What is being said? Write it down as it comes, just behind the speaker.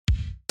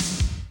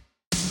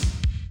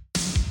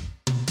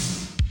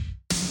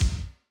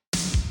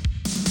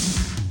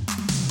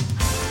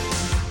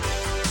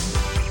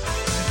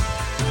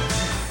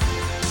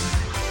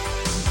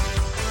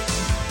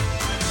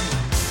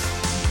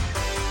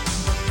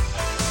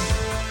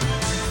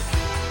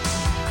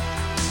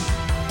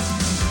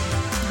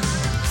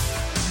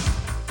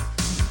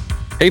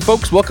Hey,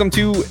 folks, welcome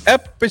to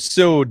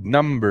episode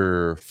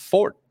number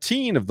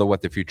 14 of the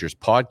What the Futures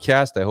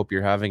podcast. I hope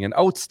you're having an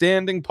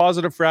outstanding,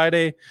 positive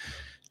Friday.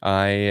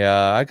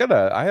 I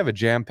have a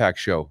jam-packed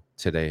show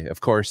today.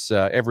 Of course,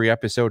 every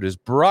episode is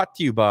brought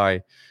to you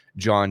by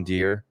John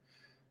Deere,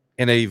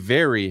 and a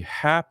very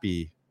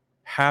happy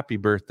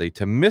birthday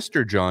to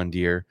Mr. John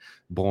Deere,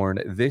 born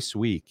this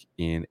week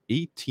in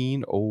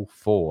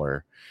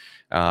 1804.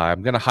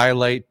 I'm going to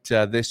highlight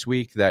this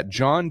week that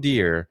John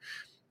Deere,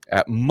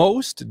 at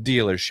most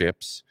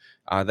dealerships,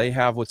 they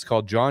have what's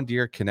called John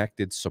Deere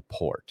Connected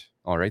Support.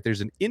 All right,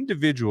 there's an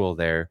individual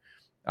there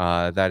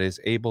that is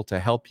able to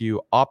help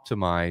you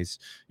optimize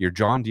your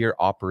John Deere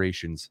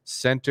Operations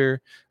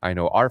Center. I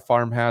know our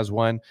farm has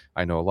one.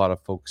 I know a lot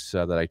of folks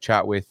that I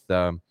chat with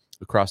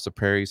across the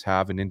prairies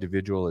have an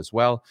individual as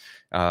well.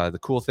 The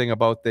cool thing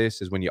about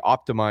this is when you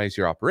optimize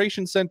your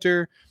Operations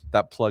Center,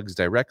 that plugs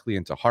directly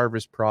into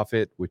Harvest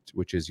Profit,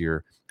 which is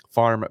your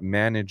farm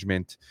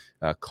management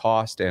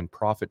cost and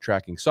profit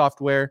tracking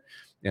software.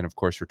 And of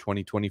course, for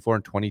 2024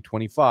 and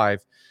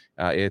 2025,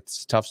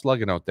 it's tough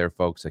slugging out there,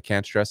 folks. I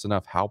can't stress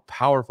enough how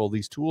powerful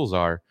these tools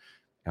are.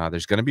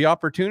 There's going to be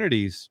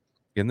opportunities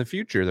in the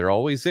future. There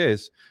always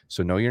is.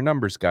 So know your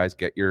numbers, guys.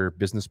 Get your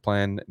business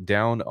plan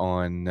down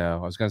on, I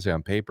was going to say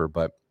on paper,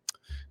 but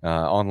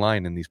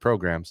online in these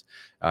programs.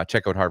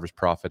 Check out Harvest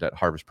Profit at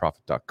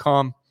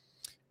harvestprofit.com.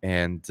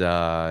 And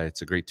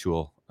it's a great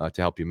tool to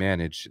help you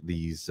manage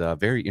these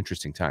very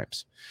interesting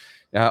times.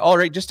 All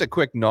right, just a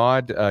quick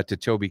nod to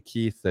Toby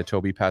Keith.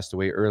 Toby passed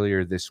away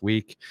earlier this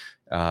week,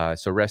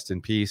 so rest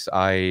in peace.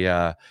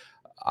 I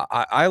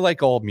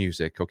like all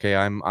music. Okay,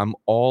 I'm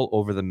all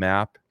over the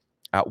map.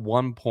 At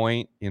one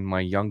point in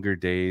my younger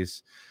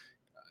days,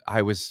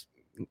 I was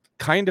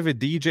kind of a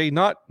DJ,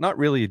 not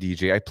really a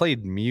DJ. I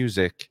played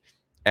music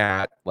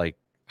at like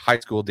high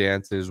school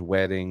dances,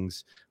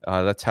 weddings.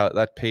 That's how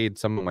that paid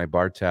some of my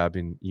bar tab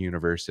in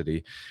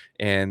university.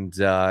 And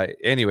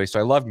anyway, so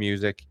I love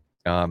music.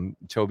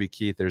 Toby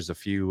Keith, there's a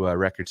few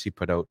records he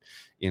put out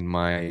in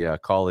my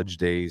college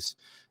days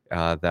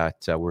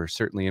that were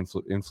certainly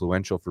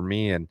influential for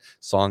me. And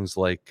songs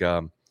like, I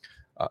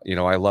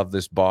Love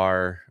This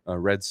Bar,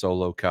 Red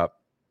Solo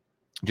Cup,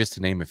 just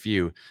to name a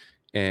few.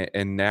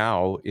 And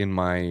now in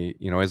my,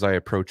 as I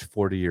approach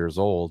 40 years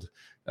old,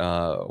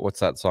 what's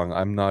that song?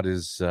 I'm not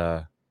as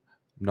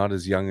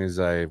young as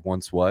I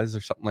once was,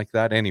 or something like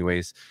that.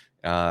 Anyways,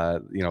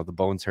 the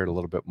bones hurt a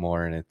little bit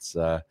more, and it's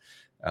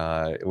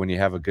when you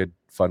have a good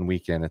fun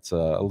weekend, it's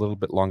a little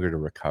bit longer to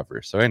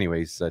recover. So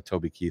anyways,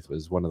 Toby Keith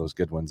was one of those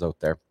good ones out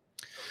there.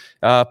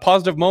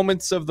 Positive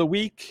moments of the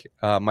week.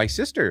 My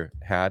sister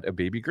had a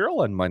baby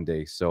girl on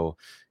Monday, so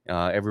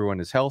everyone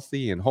is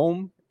healthy and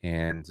home,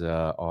 and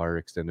our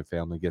extended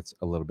family gets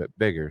a little bit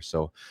bigger.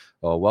 So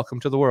welcome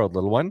to the world,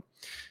 little one.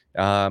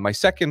 My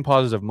second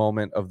positive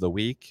moment of the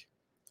week,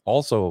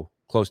 also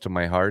close to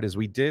my heart, is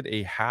we did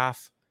a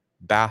half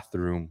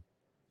bathroom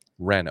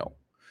reno.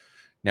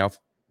 Now,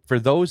 for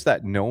those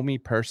that know me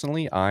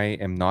personally, I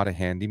am not a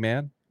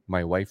handyman.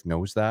 My wife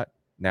knows that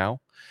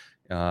now.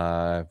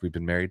 We've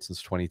been married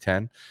since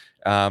 2010.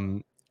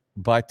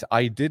 But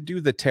I did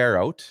do the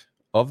tear out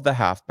of the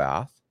half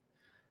bath,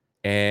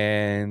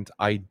 and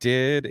I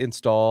did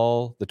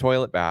install the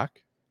toilet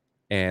back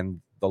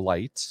and the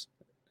lights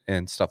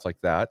and stuff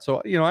like that.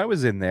 So, I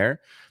was in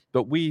there,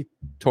 but we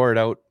tore it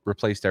out,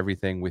 replaced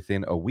everything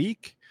within a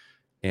week.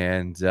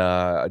 And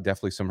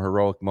definitely some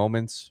heroic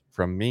moments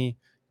from me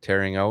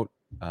tearing out.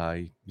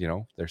 There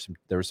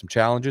were some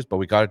challenges, but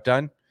we got it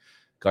done,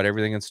 got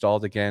everything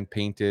installed again,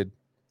 painted.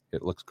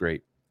 It looks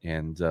great.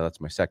 And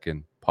that's my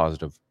second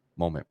positive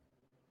moment.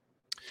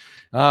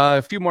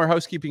 A few more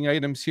housekeeping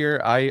items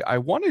here. I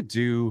want to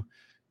do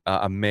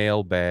a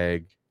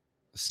mailbag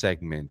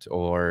segment,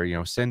 or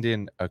send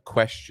in a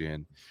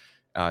question.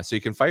 So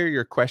you can fire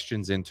your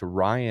questions into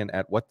Ryan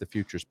at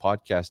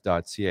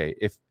whatthefuturespodcast.ca.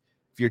 If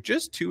you're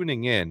just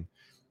tuning in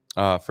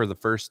for the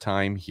first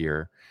time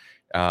here,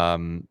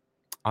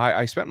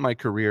 I spent my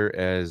career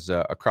as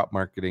a crop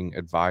marketing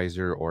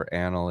advisor or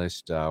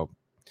analyst,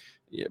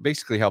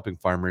 basically helping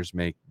farmers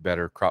make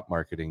better crop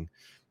marketing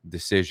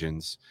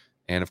decisions.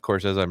 And of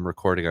course, as I'm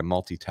recording, I'm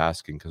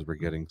multitasking because we're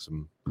getting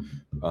some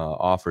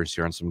offers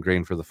here on some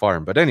grain for the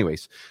farm. But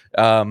anyways,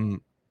 so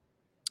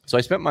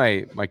I spent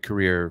my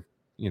career,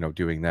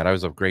 doing that. I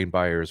was a grain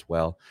buyer as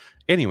well.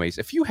 Anyways,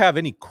 if you have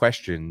any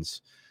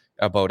questions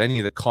about any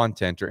of the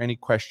content or any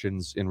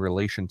questions in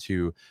relation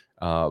to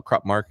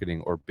crop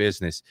marketing or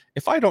business,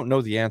 if I don't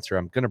know the answer,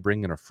 I'm going to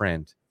bring in a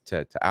friend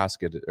to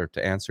ask it or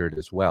to answer it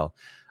as well.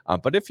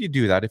 But if you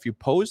do that, if you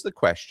pose the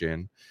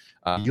question,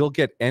 you'll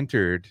get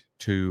entered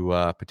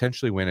to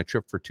potentially win a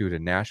trip for two to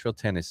Nashville,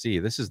 Tennessee.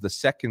 This is the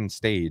second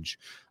stage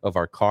of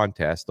our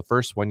contest. The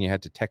first one you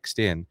had to text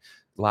in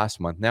last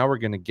month. Now we're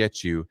going to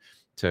get you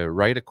to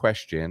write a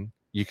question.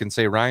 You can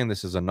say, Ryan,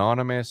 this is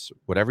anonymous,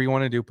 whatever you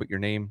want to do, put your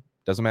name,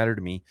 doesn't matter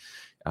to me.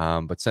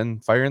 But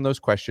fire in those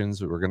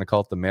questions. We're going to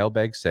call it the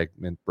mailbag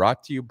segment,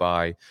 brought to you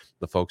by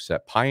the folks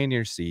at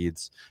Pioneer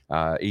Seeds,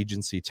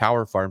 Agency,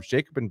 Tower Farms,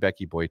 Jacob and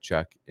Becky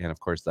Boychuk, and of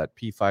course that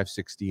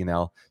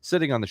P516L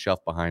sitting on the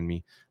shelf behind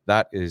me.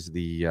 That is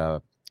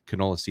the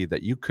canola seed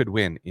that you could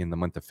win in the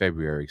month of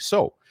February.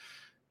 So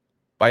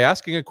by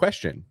asking a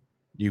question,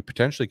 you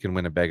potentially can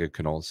win a bag of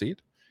canola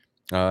seed,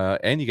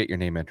 and you get your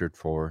name entered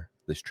for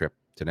this trip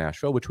to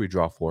Nashville, which we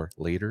draw for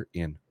later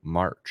in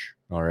March.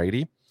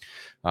 Alrighty.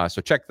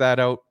 So check that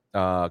out.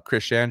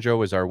 Chris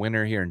Shanjo is our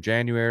winner here in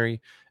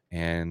January,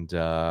 and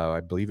I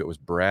believe it was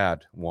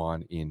Brad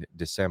won in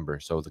December.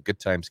 So the good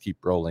times keep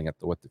rolling at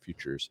the What the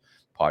Futures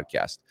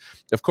podcast.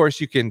 Of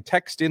course, you can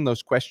text in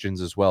those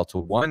questions as well to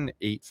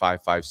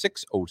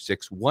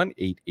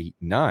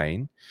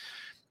 1-855-606-1889.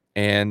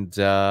 And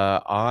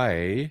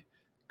I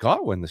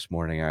got one this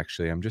morning,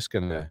 actually. I'm just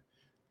going to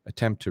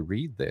attempt to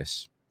read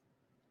this.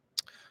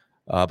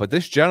 But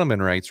this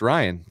gentleman writes,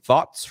 Ryan,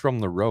 thoughts from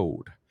the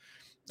road.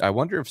 I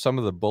wonder if some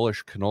of the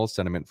bullish canola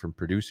sentiment from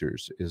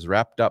producers is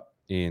wrapped up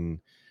in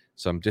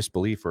some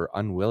disbelief or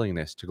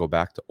unwillingness to go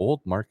back to old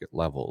market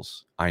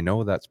levels. I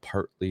know that's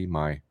partly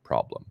my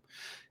problem.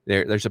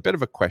 There's a bit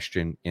of a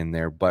question in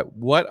there, but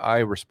what I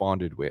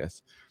responded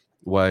with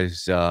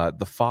was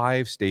the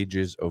 5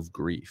 stages of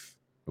grief.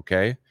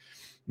 Okay.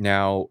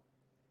 Now,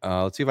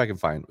 let's see if I can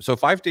find. So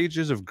 5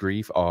 stages of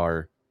grief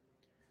are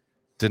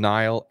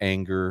denial,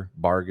 anger,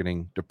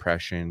 bargaining,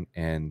 depression,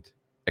 and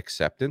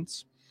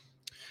acceptance.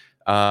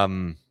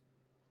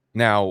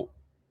 Now,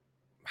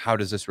 how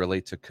does this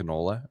relate to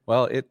canola?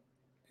 Well,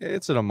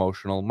 it's an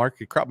emotional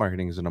crop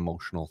marketing is an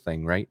emotional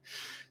thing, right?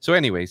 So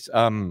anyways,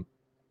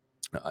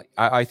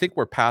 I think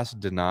we're past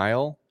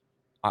denial.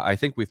 I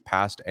think we've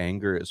passed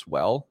anger as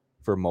well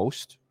for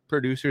most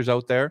producers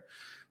out there.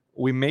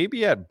 We may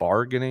be at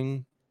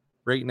bargaining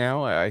right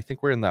now. I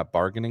think we're in that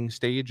bargaining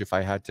stage, if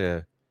I had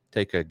to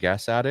take a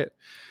guess at it.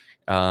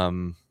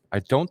 I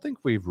don't think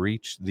we've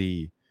reached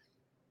the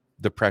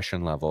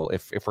depression level.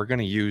 If we're going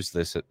to use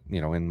this,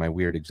 in my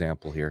weird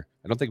example here,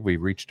 I don't think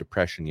we've reached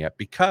depression yet,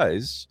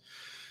 because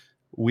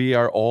we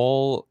are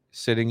all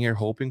sitting here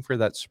hoping for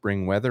that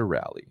spring weather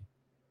rally.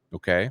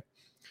 Okay.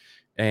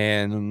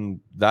 And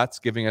that's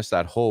giving us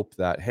that hope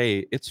that,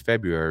 hey, it's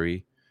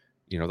February.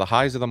 The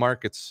highs of the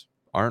markets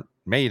aren't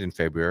made in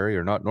February,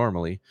 or not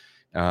normally.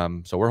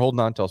 So we're holding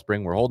on till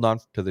spring. We're holding on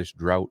to this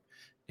drought.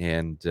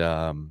 And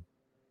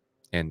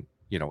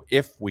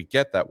if we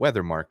get that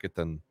weather market,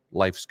 then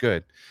life's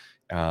good.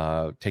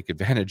 Take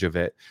advantage of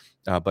it.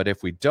 But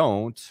if we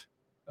don't,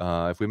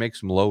 if we make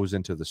some lows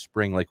into the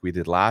spring like we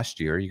did last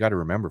year, you got to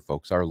remember,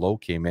 folks, our low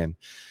came in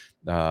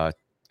at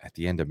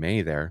the end of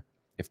May there.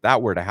 If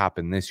that were to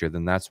happen this year,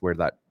 then that's where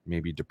that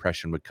maybe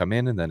depression would come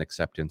in, and then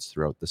acceptance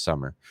throughout the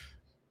summer.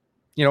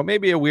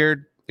 Maybe a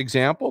weird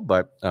example,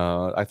 but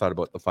I thought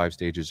about the 5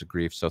 stages of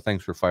grief. So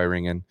thanks for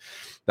firing in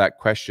that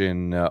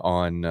question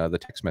on the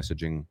text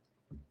messaging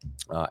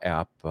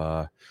app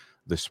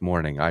this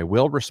morning. I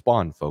will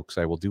respond, folks.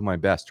 I will do my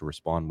best to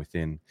respond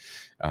within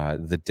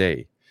the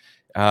day.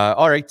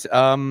 All right.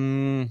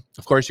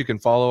 Of course, you can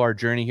follow our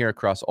journey here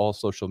across all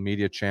social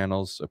media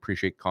channels.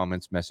 Appreciate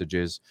comments,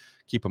 messages.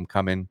 Keep them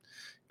coming.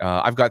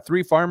 I've got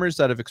 3 farmers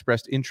that have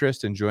expressed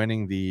interest in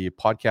joining the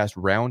podcast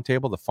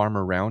roundtable, the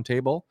Farmer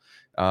Roundtable.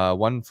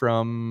 One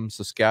from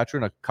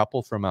Saskatchewan, a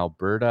couple from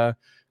Alberta.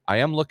 I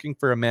am looking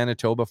for a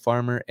Manitoba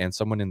farmer and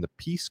someone in the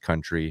Peace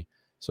Country.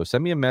 So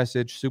send me a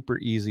message. Super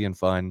easy and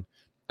fun.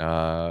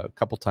 A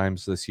couple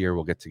times this year,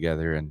 we'll get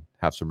together and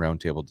have some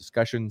roundtable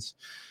discussions.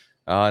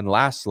 And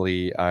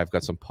lastly, I've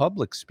got some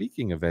public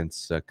speaking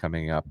events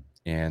coming up.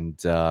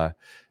 And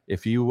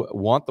if you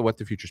want the What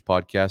the Futures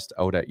podcast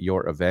out at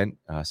your event,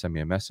 send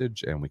me a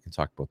message and we can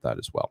talk about that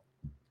as well.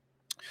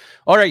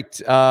 All right.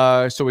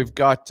 So we've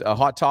got a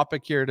hot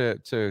topic here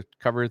to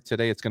cover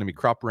today. It's going to be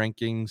crop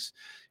rankings.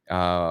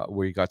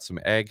 We got some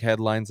ag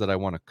headlines that I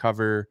want to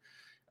cover.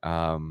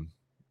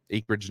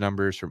 Acreage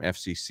numbers from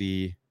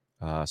FCC,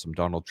 some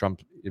Donald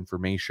Trump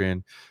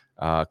information,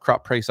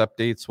 crop price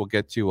updates we'll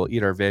get to. We'll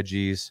eat our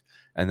veggies.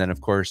 And then,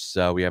 of course,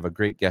 we have a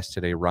great guest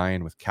today,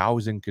 Ryan, with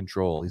Cows in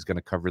Control. He's going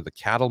to cover the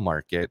cattle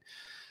market.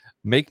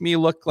 Make me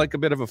look like a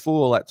bit of a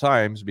fool at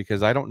times,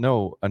 because I don't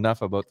know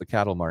enough about the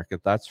cattle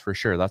market. That's for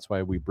sure. That's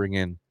why we bring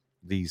in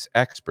these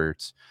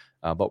experts.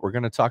 But we're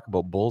going to talk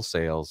about bull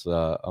sales,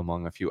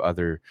 among a few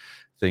other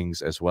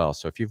things as well.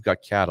 So if you've got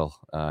cattle,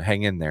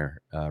 hang in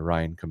there.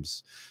 Ryan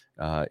comes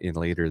in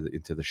later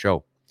into the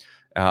show.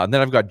 And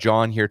then I've got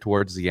John here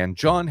towards the end.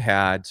 John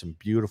had some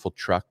beautiful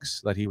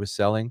trucks that he was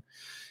selling,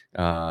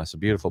 some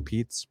beautiful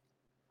Pete's.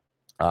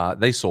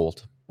 They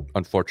sold,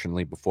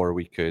 unfortunately, before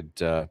we could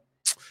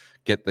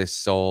get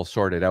this all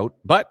sorted out.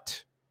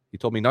 But he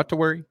told me not to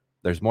worry.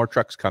 There's more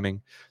trucks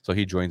coming. So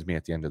he joins me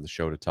at the end of the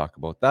show to talk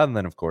about that. And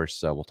then, of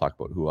course, we'll talk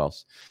about who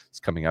else is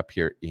coming up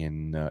here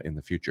in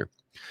the future.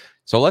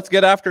 So let's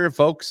get after it,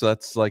 folks.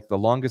 That's like the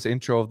longest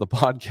intro of the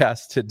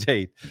podcast to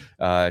date.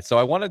 So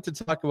I wanted to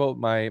talk about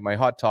my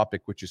hot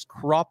topic, which is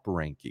crop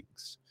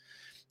rankings.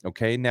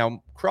 Okay,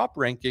 now crop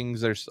rankings,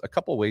 there's a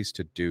couple ways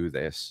to do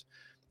this.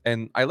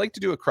 And I like to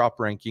do a crop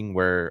ranking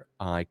where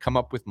I come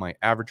up with my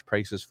average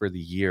prices for the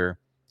year,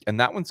 and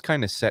that one's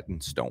kind of set in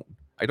stone.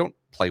 I don't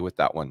play with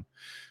that one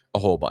a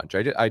whole bunch.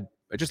 I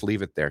just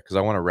leave it there because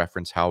I want to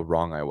reference how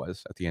wrong I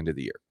was at the end of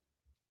the year.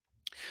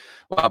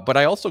 But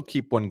I also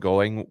keep one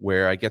going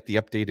where I get the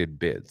updated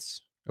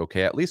bids.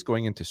 Okay, at least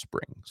going into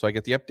spring. So I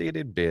get the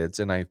updated bids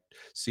and I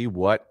see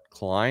what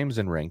climbs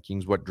in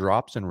rankings, what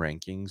drops in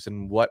rankings,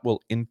 and what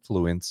will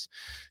influence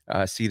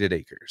seeded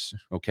acres.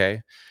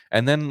 Okay.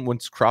 And then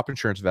once crop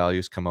insurance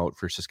values come out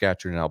for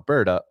Saskatchewan and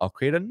Alberta, I'll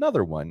create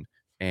another one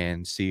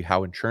and see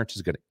how insurance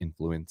is going to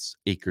influence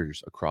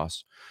acres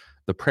across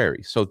the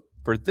prairie. So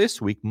for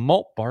this week,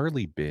 malt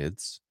barley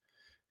bids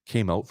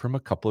came out from a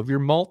couple of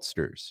your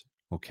maltsters.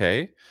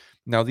 Okay.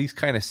 Now, these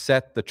kind of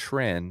set the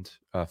trend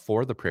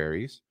for the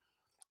prairies.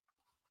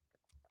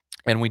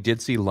 And we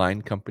did see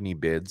line company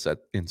bids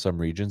in some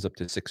regions up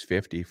to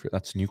 650 for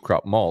that's new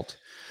crop malt.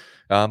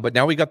 But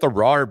now we got the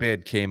raw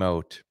bid came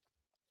out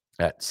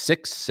at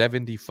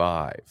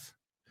 675.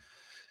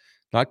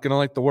 Not going to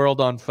light the world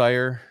on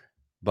fire,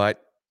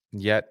 but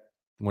yet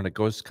when it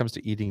comes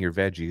to eating your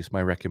veggies,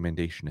 my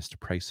recommendation is to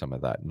price some of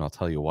that, and I'll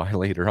tell you why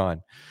later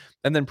on.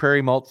 And then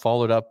Prairie Malt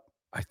followed up.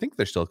 I think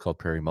they're still called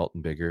Prairie Malt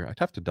and bigger. I'd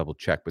have to double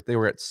check, but they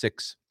were at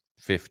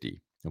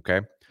 650.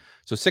 Okay,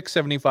 so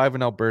 675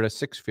 in Alberta,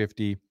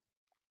 650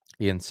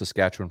 in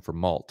Saskatchewan for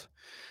malt.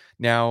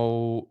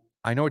 Now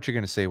I know what you're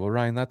going to say. Well,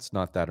 Ryan, that's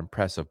not that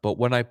impressive. But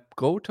when I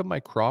go to my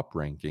crop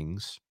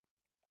rankings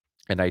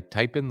and I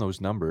type in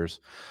those numbers,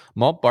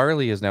 malt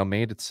barley has now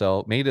made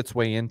its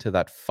way into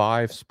that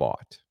 5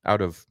 spot out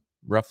of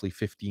roughly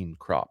 15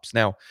 crops.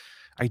 Now,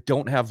 I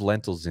don't have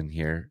lentils in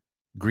here.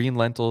 Green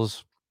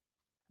lentils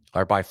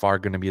are by far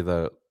going to be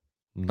the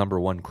number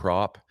one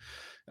crop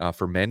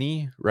for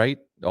many, right?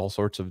 All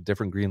sorts of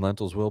different green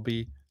lentils will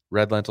be.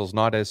 Red lentils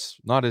not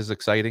as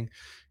exciting.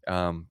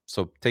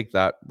 So take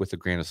that with a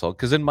grain of salt.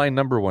 Because in my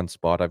number one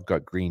spot, I've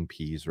got green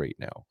peas right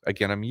now.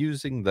 Again, I'm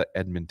using the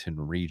Edmonton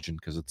region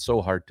because it's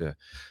so hard to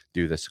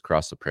do this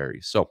across the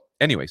prairies. So,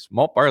 anyways,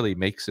 malt barley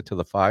makes it to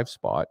the 5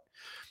 spot.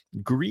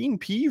 Green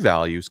pea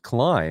values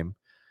climb,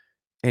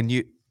 and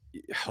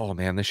oh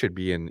man, this should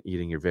be in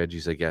eating your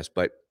veggies, I guess.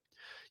 But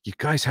you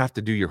guys have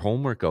to do your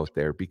homework out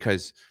there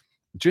because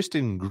just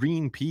in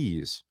green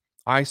peas,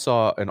 I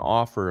saw an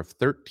offer of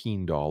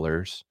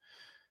 $13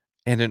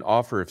 and an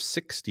offer of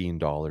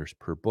 $16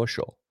 per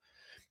bushel.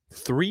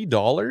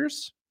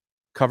 $3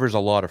 covers a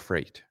lot of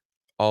freight,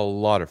 a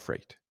lot of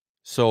freight.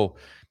 So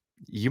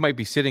you might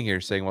be sitting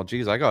here saying, well,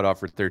 geez, I got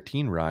offered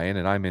 13, Ryan,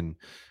 and I'm in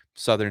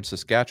southern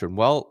Saskatchewan.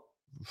 Well,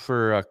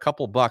 for a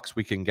couple bucks,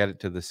 we can get it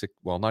to the six.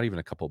 Well, not even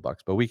a couple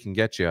bucks, but we can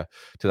get you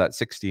to that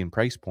 16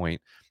 price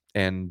point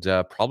and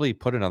probably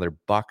put another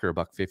buck or a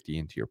buck 50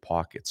 into your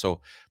pocket.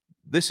 So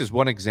this is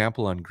one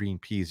example on green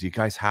peas. You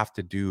guys have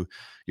to do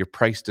your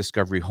price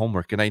discovery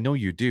homework, and I know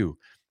you do.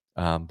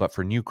 But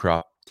for new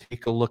crop,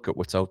 take a look at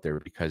what's out there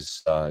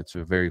because it's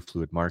a very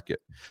fluid market.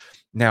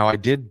 Now, I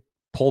did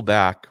pull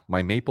back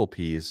my maple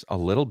peas a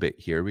little bit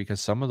here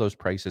because some of those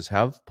prices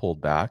have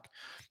pulled back.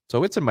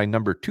 So it's in my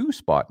number 2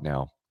 spot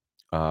now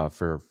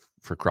for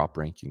crop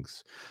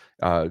rankings.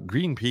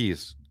 Green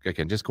peas,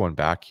 again, just going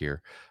back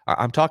here,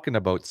 I'm talking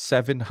about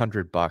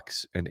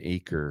 $700 an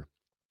acre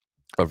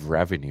of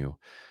revenue.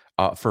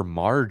 For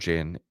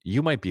margin,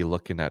 you might be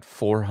looking at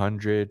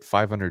 $400,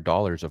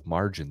 $500 of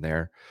margin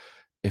there.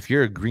 If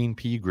you're a green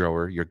pea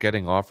grower, you're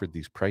getting offered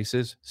these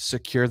prices,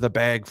 secure the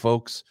bag,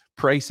 folks.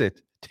 Price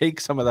it.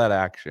 Take some of that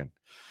action.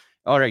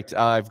 All right.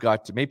 I've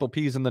got maple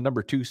peas in the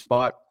number 2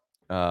 spot.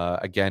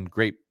 Again,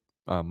 great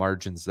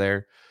margins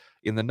there.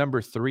 In the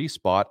number 3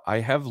 spot, I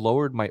have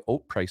lowered my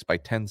oat price by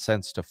 10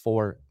 cents to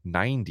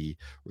 $4.90.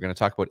 We're going to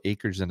talk about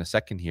acres in a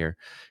second here.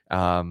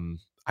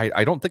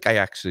 I don't think I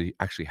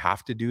actually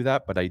have to do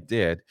that, but I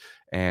did.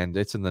 And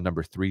it's in the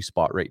number 3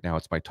 spot right now.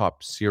 It's my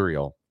top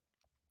cereal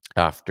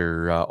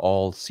after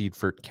all seed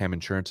for chem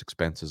insurance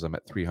expenses. I'm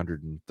at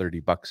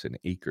 $330 an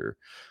acre,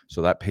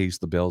 so that pays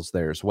the bills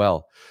there as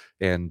well,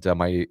 and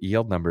my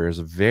yield number is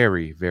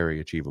very, very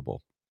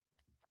achievable.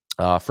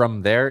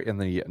 From there, in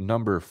the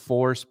number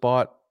 4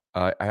 spot,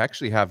 I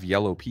actually have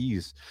yellow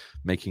peas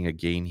making a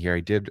gain here. I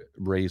did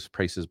raise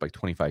prices by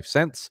 25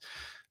 cents,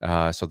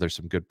 so there's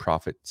some good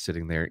profit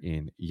sitting there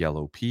in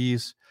yellow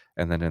peas.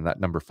 And then in that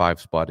number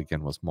 5 spot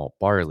again was malt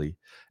barley.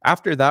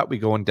 After that, we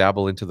go and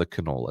dabble into the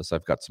canolas.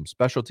 I've got some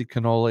specialty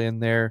canola in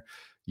there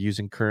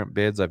using current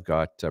bids. I've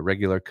got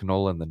regular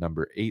canola in the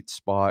number 8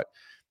 spot.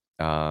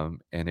 And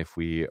if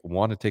we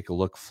want to take a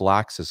look,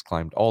 flax has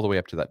climbed all the way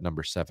up to that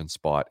number 7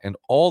 spot. And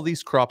all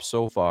these crops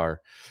so far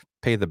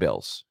pay the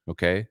bills.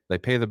 Okay. They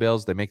pay the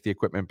bills, they make the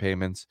equipment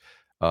payments.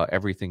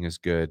 Everything is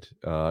good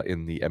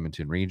in the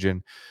Edmonton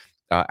region.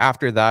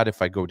 After that,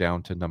 if I go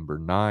down to number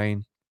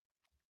 9,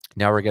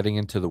 now we're getting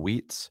into the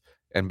wheats,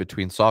 and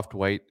between soft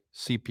white,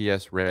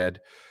 CPS red,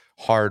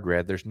 hard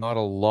red, there's not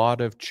a lot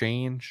of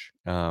change.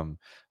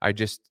 I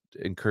just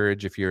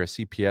encourage, if you're a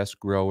CPS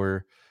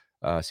grower,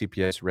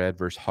 CPS red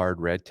versus hard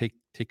red, take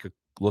a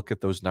look at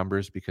those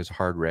numbers because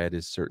hard red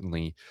is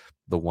certainly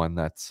the one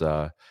that's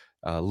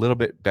a little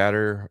bit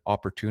better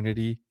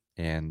opportunity,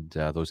 and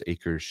those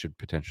acres should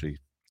potentially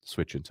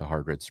switch into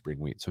hard red spring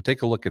wheat. So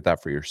take a look at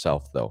that for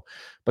yourself, though.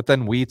 But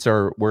then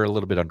we're a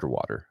little bit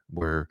underwater.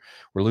 We're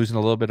losing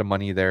a little bit of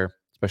money there,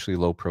 especially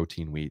low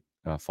protein wheat.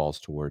 Falls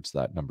towards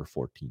that number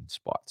 14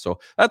 spot. So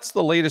that's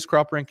the latest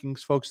crop rankings,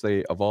 folks.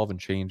 They evolve and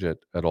change at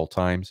all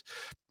times.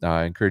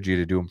 I encourage you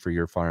to do them for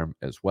your farm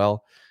as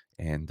well,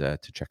 and to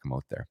check them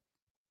out there.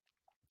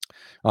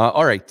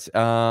 All right.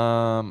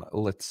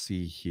 Let's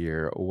see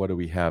here. What do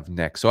we have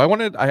next? So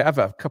I have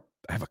a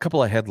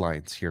couple of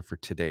headlines here for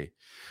today.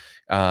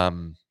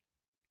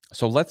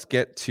 So let's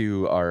get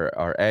to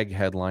our ag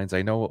headlines.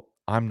 I know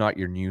I'm not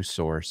your news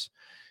source,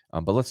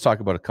 but let's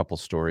talk about a couple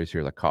stories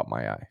here that caught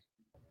my eye.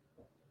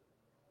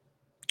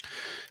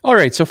 All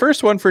right. So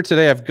first one for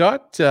today, I've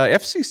got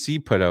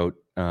FCC put out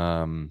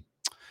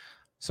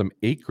some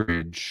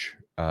acreage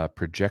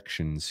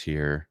projections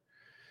here.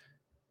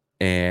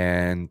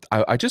 And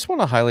I just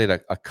want to highlight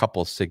a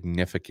couple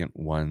significant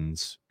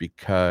ones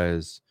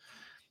because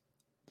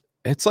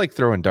it's like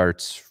throwing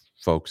darts,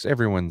 folks.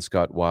 Everyone's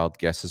got wild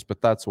guesses,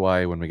 but that's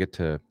why when we get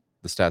to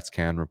the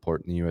StatsCan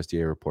report and the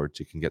USDA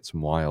reports, you can get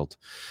some wild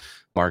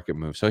market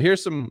moves. So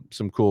here's some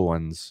cool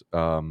ones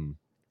from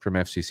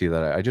FCC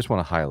that I just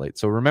want to highlight.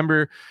 So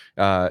remember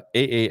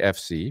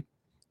AAFC,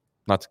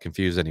 not to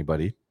confuse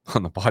anybody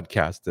on the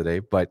podcast today,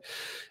 but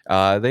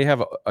they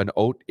have an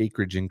oat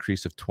acreage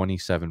increase of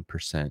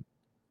 27%.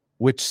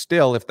 Which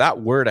still, if that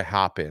were to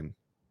happen,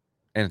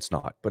 and it's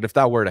not, but if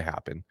that were to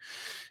happen,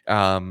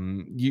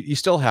 you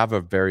still have a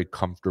very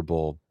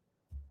comfortable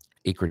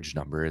acreage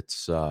number.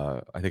 It's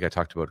I think I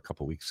talked about it a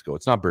couple weeks ago.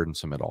 It's not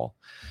burdensome at all.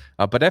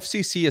 But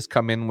FCC has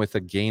come in with a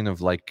gain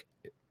of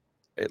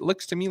it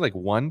looks to me like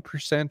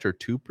 1% or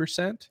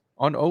 2%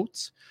 on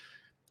oats,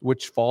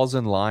 which falls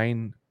in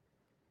line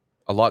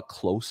a lot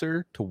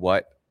closer to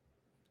what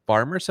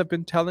farmers have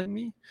been telling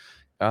me.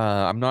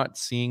 I'm not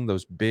seeing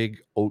those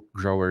big oat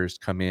growers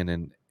come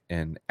in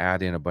and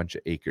add in a bunch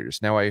of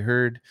acres. Now, I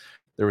heard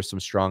there was some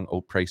strong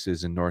oat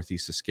prices in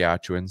Northeast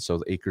Saskatchewan, so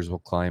the acres will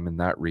climb in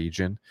that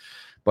region.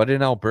 But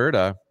in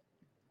Alberta,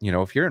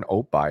 if you're an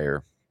oat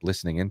buyer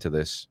listening into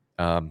this,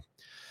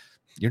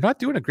 you're not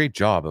doing a great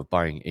job of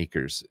buying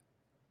acres.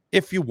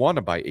 If you want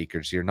to buy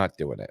acres, you're not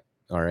doing it.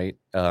 All right.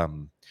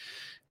 And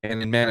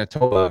in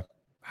Manitoba,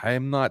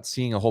 I'm not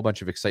seeing a whole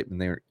bunch of excitement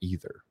there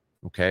either.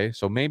 Okay,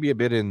 so maybe a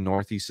bit in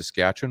Northeast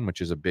Saskatchewan, which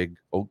is a big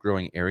oat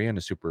growing area and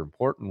a super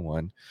important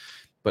one.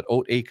 But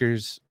oat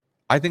acres,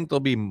 I think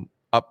they'll be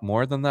up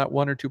more than that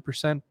 1 or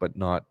 2%, but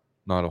not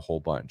a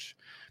whole bunch.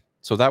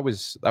 So that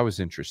was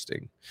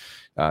interesting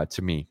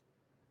to me.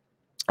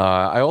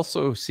 I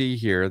also see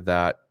here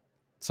that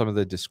some of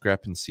the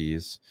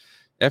discrepancies.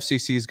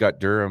 FCC's got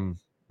Durham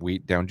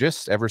wheat down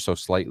just ever so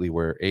slightly,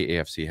 where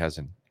AAFC has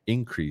an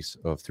increase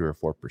of 3 or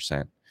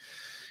 4%.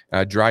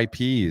 Dry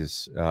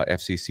peas,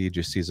 FCC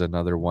just sees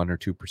another 1 or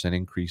 2%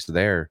 increase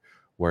there,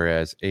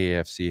 whereas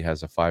AAFC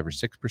has a 5 or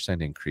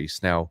 6%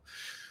 increase. Now,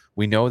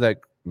 we know that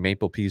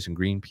maple peas and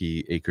green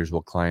pea acres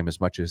will climb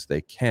as much as they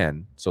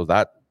can, so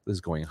that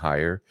is going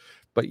higher.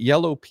 But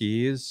yellow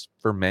peas,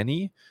 for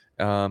many,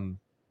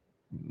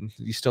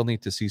 you still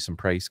need to see some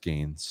price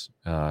gains,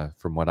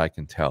 from what I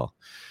can tell.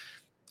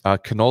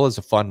 Canola is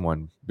a fun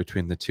one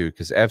between the two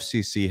because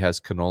FCC has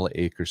canola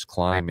acres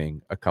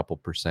climbing a couple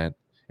percent,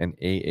 and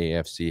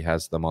AAFC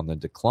has them on the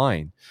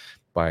decline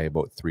by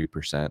about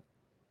 3%,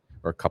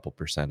 or a couple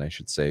percent, I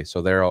should say.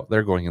 So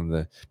they're going in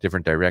the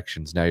different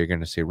directions. Now you're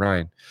going to say,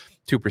 Ryan,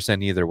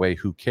 2% either way,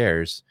 who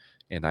cares?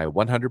 And I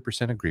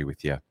 100% agree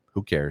with you.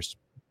 Who cares?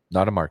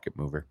 Not a market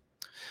mover.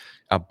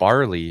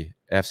 Barley,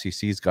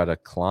 FCC's got a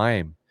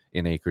climb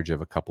in acreage of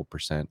a couple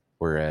percent,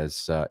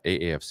 whereas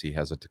AAFC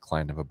has a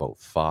decline of about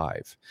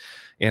 5%.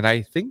 And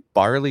I think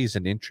barley is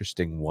an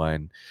interesting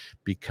one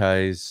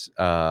because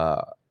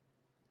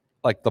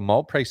like the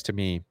malt price to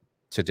me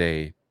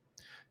today,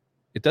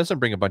 it doesn't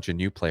bring a bunch of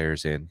new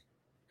players in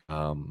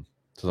to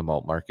the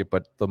malt market,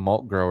 but the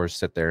malt growers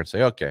sit there and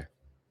say, okay,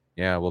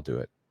 yeah, we'll do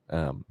it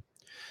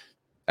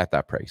at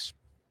that price.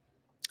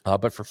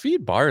 But for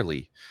feed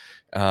barley,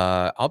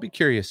 I'll be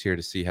curious here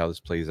to see how this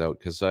plays out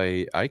because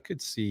I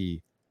could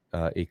see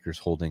acres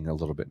holding a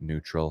little bit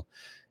neutral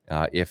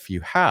if you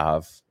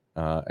have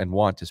and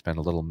want to spend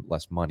a little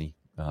less money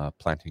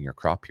planting your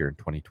crop here in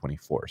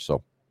 2024.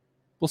 So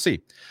we'll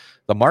see.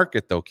 The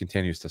market, though,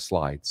 continues to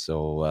slide.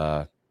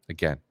 So,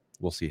 again,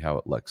 we'll see how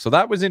it looks. So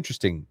that was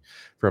interesting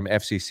from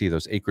FCC,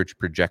 those acreage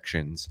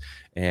projections.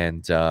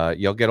 And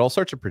you'll get all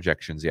sorts of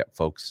projections yet,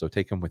 folks. So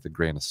take them with a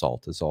grain of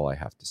salt is all I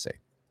have to say.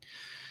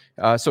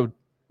 So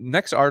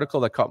next article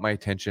that caught my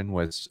attention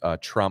was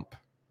Trump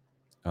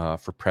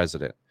for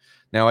president.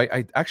 Now,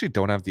 I actually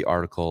don't have the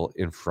article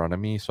in front of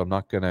me, so I'm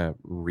not going to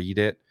read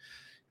it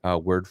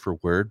word for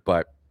word.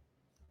 But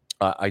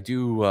I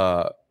do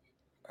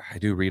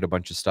read a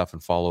bunch of stuff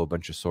and follow a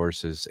bunch of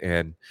sources.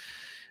 And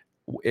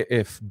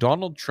if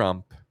Donald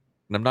Trump,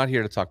 and I'm not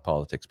here to talk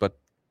politics, but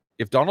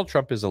if Donald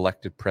Trump is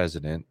elected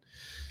president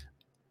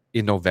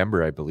in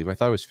November, I believe, I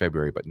thought it was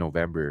February, but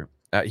November,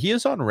 he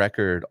is on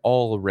record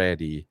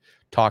already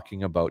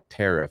talking about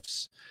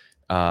tariffs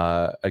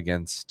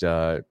against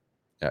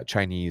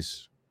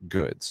Chinese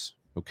goods,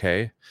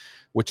 okay?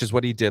 Which is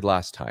what he did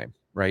last time,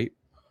 right?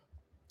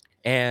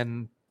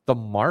 And the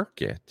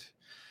market,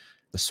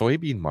 the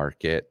soybean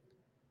market,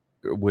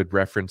 would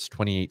reference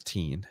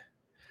 2018.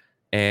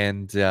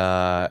 And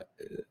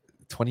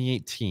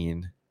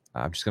 2018,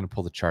 I'm just going to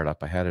pull the chart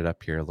up. I had it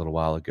up here a little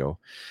while ago.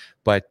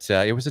 But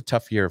it was a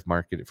tough year of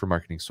marketing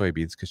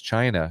soybeans because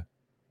China,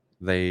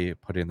 they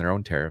put in their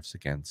own tariffs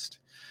against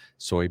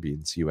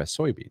soybeans, U.S.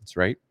 soybeans,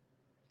 right?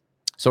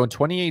 So in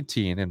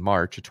 2018, in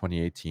March of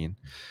 2018,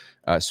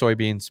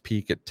 soybeans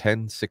peak at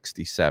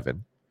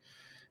 1067.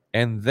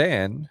 And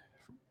then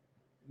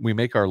we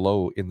make our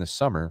low in the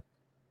summer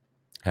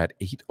at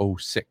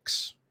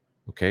 806.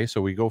 Okay,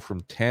 so we go from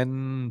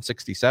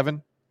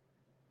 1067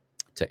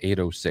 to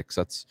 806.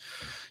 That's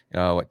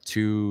what,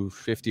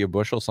 250 a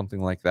bushel,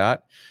 something like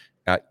that.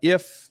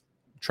 If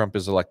Trump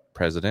is elected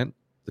president,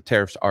 the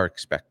tariffs are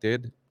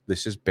expected.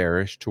 This is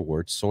bearish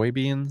towards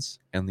soybeans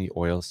and the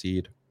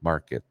oilseed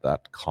market,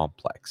 that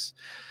complex.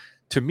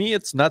 To me,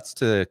 it's nuts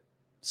to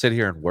sit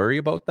here and worry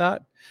about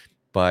that.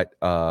 But,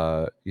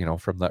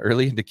 from the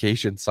early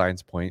indication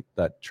signs point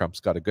that Trump's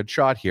got a good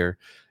shot here.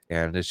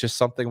 And it's just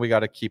something we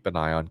got to keep an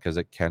eye on because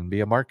it can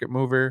be a market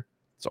mover.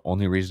 It's the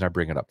only reason I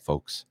bring it up,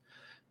 folks.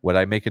 Would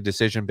I make a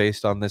decision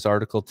based on this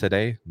article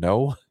today?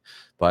 No,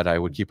 but I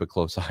would keep a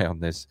close eye on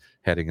this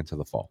heading into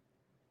the fall.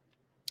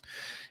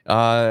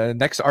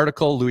 Next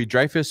article, Louis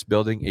Dreyfus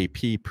building a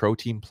pea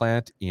protein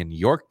plant in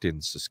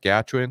Yorkton,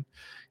 Saskatchewan,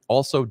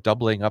 also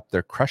doubling up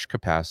their crush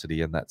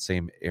capacity in that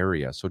same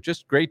area. So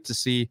just great to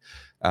see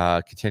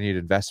continued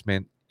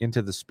investment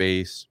into the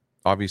space.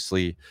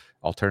 Obviously,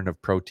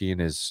 alternative protein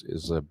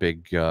is a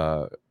big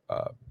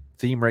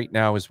theme right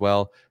now as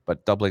well,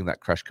 but doubling that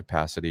crush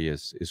capacity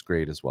is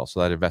great as well. So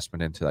that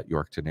investment into that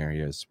Yorkton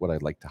area is what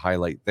I'd like to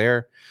highlight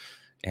there.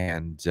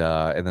 And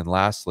then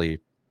lastly,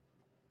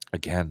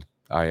 again,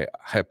 I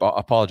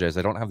apologize.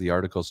 I don't have the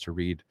articles to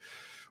read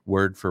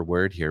word for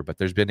word here, but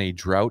there's been a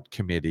drought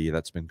committee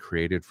that's been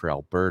created for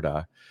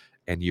Alberta.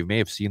 And you may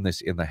have seen this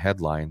in the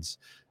headlines.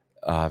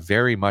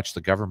 Very much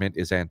the government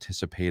is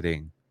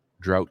anticipating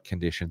drought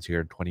conditions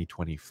here in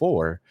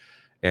 2024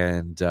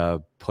 and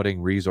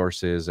putting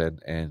resources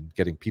and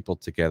getting people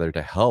together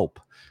to help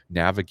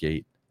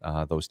navigate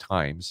those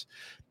times.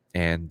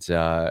 And,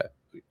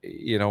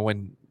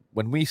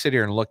 when we sit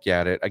here and look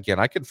at it, again,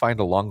 I can find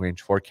a long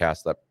range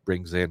forecast that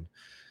brings in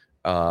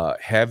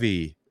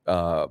heavy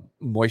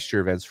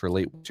moisture events for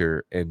late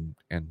winter and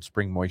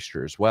spring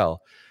moisture as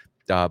well.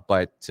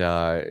 But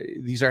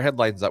these are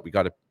headlines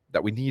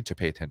that we need to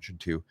pay attention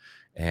to,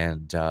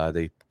 and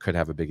they could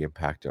have a big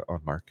impact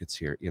on markets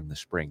here in the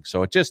spring.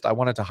 So I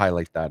wanted to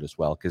highlight that as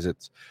well because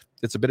it's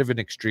a bit of an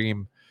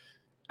extreme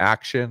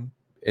action.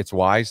 It's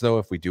wise though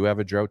if we do have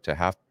a drought to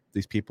have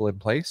these people in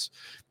place.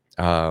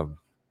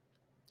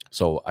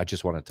 So I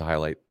just wanted to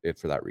highlight it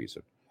for that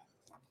reason.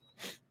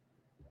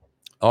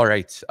 All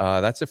right,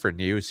 that's it for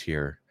news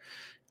here.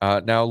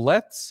 Now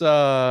let's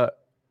go.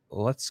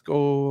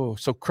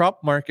 So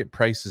crop market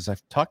prices.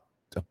 I've talked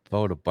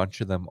about a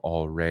bunch of them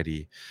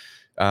already.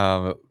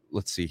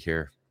 Let's see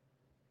here.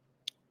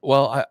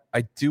 Well,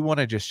 I do want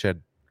to just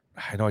shed.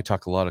 I know I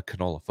talk a lot of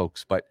canola,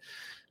 folks, but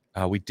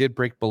we did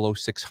break below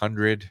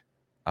 600.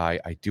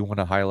 I do want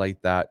to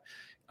highlight that.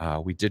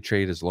 We did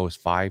trade as low as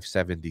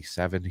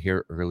 577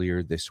 here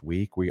earlier this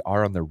week. We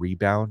are on the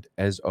rebound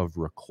as of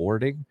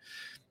recording,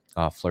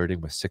 flirting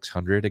with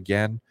 600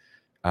 again.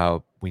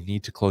 We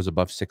need to close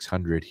above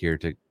 600 here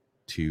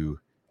to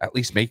at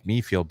least make me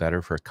feel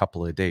better for a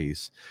couple of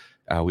days.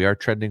 We are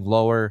trending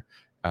lower.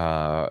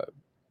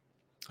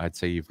 I'd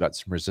say you've got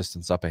some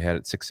resistance up ahead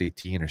at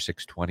 618 or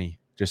 620.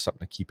 Just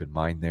something to keep in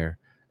mind there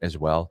as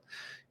well.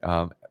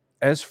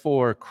 As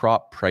for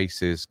crop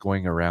prices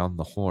going around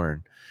the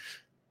horn,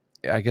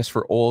 I guess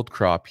for old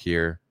crop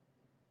here,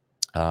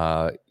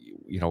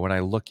 when I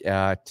look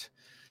at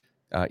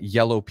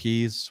yellow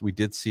peas, we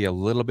did see a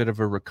little bit of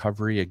a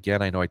recovery.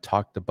 Again, I know I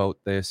talked about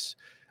this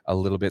a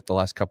little bit the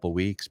last couple of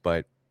weeks,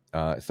 but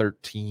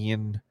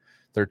 13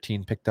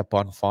 picked up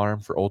on farm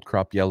for old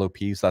crop yellow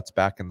peas. That's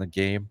back in the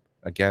game.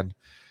 Again,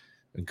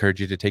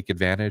 encourage you to take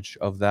advantage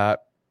of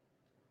that.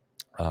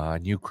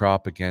 New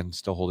crop, again,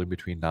 still holding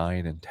between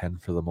 9 and 10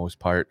 for the most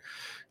part.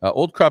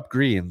 Old crop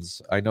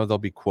greens, I know they'll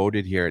be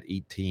quoted here at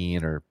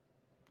 18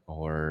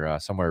 or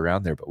somewhere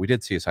around there, but we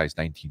did see as high as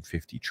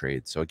 1950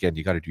 trades. So again,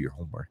 you got to do your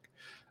homework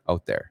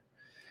out there.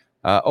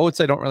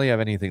 Oats, I don't really have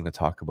anything to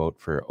talk about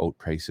for oat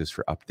prices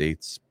for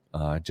updates.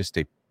 Just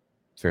stay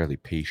fairly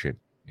patient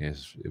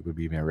it would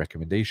be my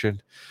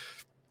recommendation.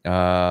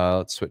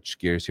 Let's switch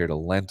gears here to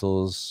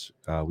lentils.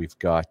 We've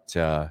got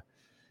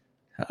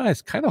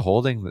it's kind of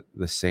holding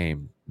the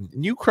same.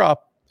 New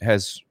crop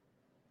has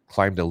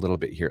climbed a little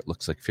bit here. It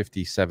looks like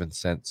 57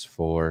 cents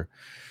for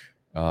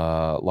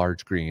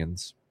large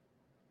greens.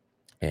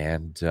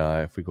 And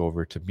if we go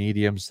over to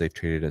mediums, they've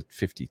traded at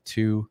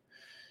 72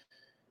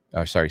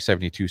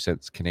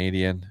 cents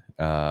Canadian.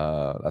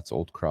 That's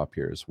old crop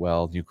here as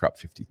well. New crop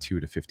 52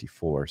 to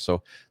 54.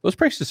 So those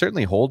prices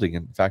certainly holding.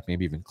 In fact,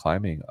 maybe even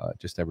climbing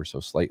just ever so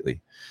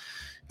slightly.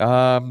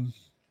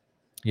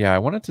 Yeah, I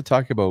wanted to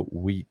talk about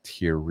wheat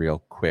here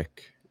real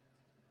quick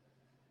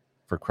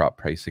for crop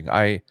pricing.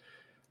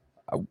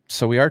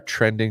 So we are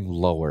trending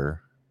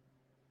lower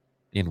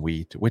in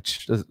wheat,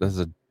 which is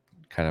a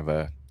kind of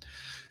a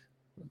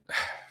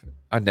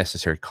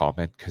unnecessary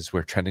comment because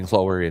we're trending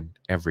lower in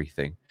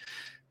everything.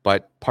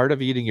 But part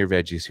of eating your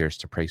veggies here is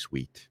to price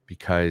wheat,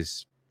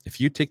 because if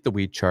you take the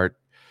wheat chart,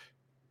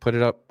 put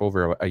it up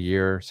over a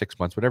year, 6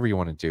 months, whatever you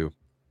want to do,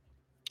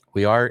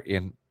 we are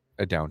in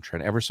a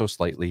downtrend ever so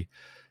slightly.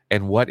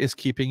 And what is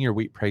keeping your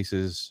wheat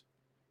prices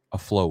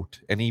afloat?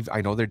 And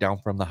I know they're down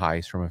from the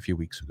highs from a few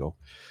weeks ago,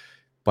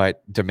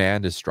 but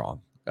demand is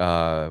strong.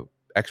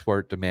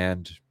 Export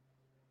demand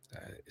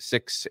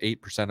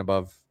 6-8%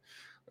 above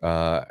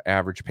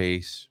average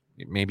pace,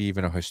 maybe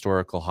even a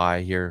historical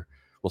high here.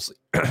 We'll see.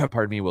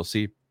 Pardon me. We'll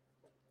see.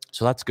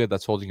 So that's good.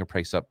 That's holding your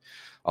price up.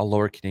 A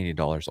lower Canadian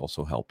dollar is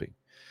also helping.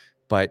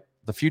 But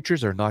the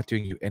futures are not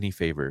doing you any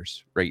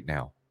favors right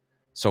now.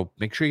 So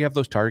make sure you have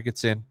those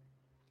targets in.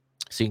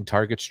 Seeing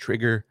targets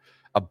trigger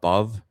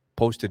above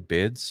posted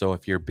bids. So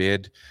if your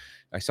bid,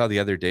 I saw the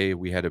other day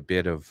we had a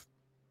bid of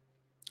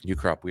new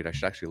crop wheat. I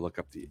should actually look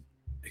up the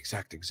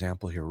exact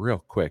example here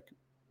real quick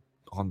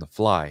on the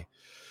fly.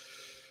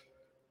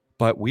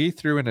 But we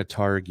threw in a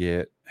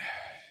target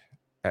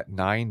at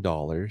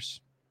 $9.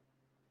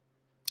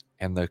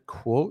 And the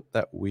quote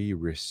that we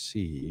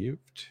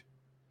received,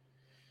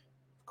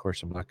 of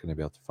course, I'm not going to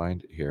be able to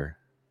find it here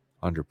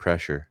under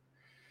pressure.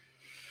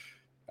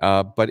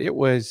 But it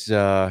was,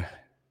 yeah,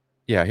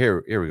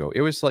 here we go.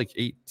 It was like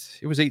it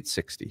was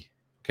 860.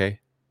 Okay.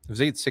 It was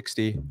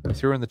 860. I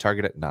threw in the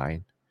target at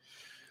 9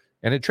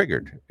 and it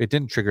triggered. It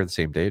didn't trigger the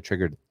same day. It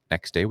triggered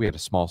next day. We had a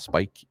small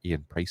spike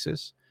in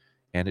prices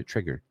and it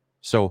triggered.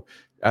 So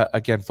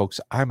again,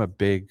 folks, I'm a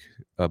big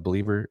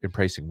believer in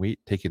pricing wheat.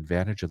 Take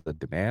advantage of the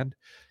demand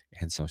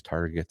and some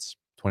targets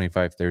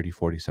 25, 30,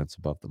 40 cents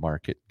above the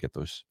market. Get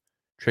those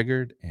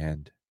triggered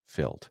and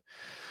filled.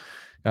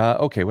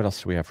 Okay, what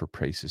else do we have for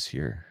prices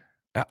here?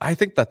 I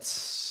think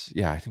that's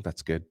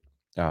good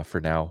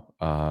for now.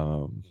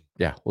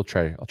 Yeah, I'll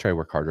try to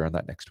work harder on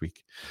that next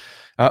week.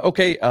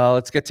 Okay,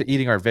 let's get to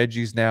eating our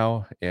veggies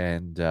now.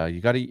 And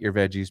you got to eat your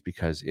veggies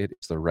because it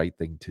is the right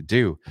thing to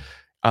do.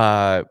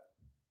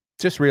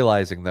 Just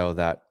realizing though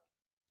that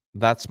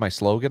that's my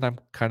slogan I'm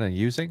kind of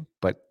using,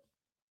 but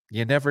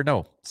you never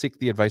know. Seek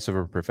the advice of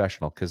a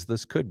professional because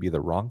this could be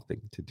the wrong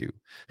thing to do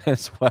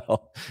as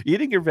well.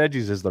 Eating your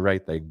veggies is the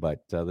right thing,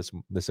 but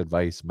this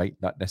advice might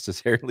not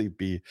necessarily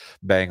be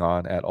bang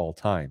on at all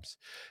times.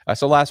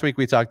 So last week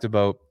we talked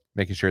about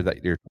making sure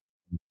that your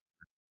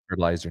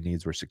fertilizer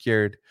needs were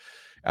secured.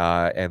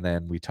 And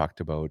then we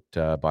talked about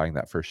buying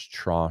that first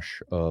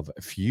tranche of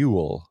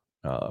fuel.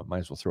 Might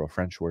as well throw a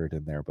French word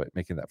in there, but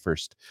making that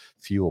first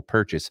fuel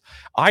purchase.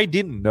 I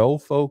didn't know,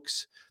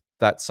 folks,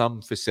 that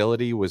some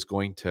facility was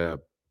going to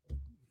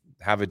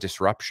have a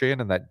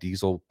disruption and that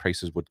diesel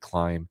prices would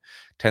climb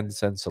 10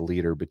 cents a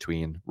liter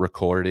between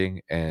recording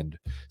and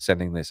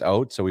sending this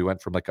out. So we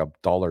went from like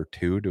 $1.02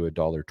 to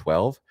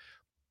 $1.12.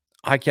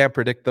 I can't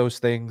predict those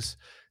things.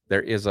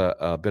 There is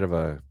a bit of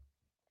a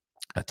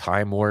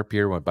time warp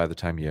here by the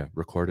time you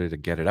record it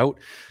and get it out.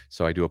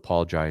 So I do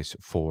apologize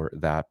for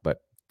that,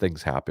 but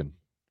things happen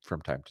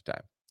from time to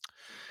time.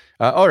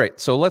 All right,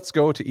 so let's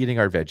go to eating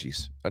our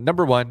veggies.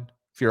 Number one,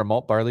 if you're a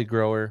malt barley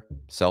grower,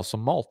 sell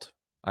some malt.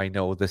 I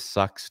know this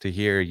sucks to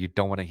hear. You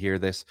don't want to hear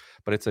this,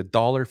 but it's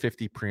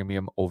 $1.50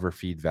 premium over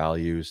feed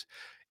values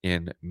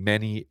in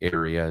many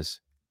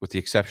areas, with the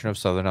exception of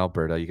Southern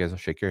Alberta. You guys will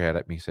shake your head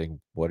at me saying,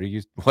 "What are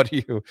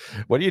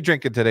you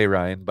drinking today,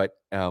 Ryan?" But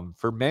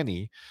for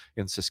many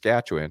in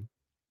Saskatchewan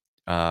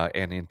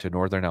and into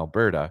Northern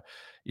Alberta,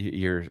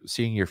 you're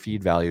seeing your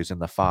feed values in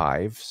the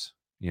fives,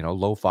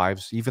 low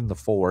fives, even the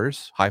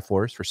fours, high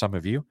fours for some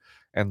of you,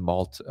 and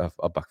malt of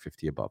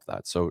 $1.50 above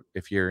that. So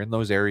if you're in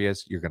those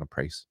areas, you're going to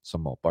price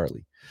some malt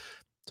barley.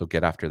 So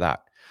get after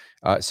that.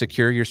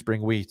 Secure your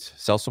spring wheat.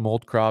 Sell some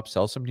old crop.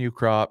 Sell some new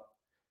crop.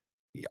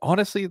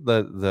 Honestly,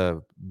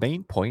 the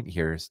main point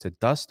here is to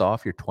dust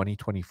off your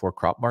 2024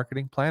 crop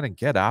marketing plan and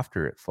get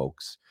after it,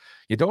 folks.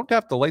 You don't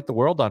have to light the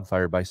world on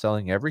fire by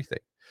selling everything,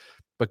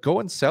 but go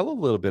and sell a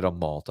little bit of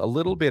malt, a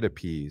little bit of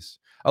peas,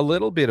 a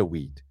little bit of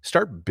wheat.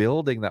 Start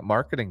building that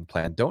marketing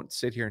plan. Don't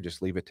sit here and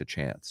just leave it to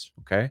chance.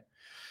 Okay.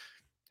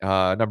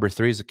 Number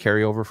 3 is a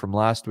carryover from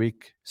last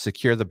week.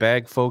 Secure the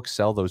bag, folks.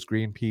 Sell those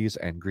green peas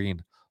and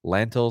green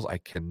lentils. I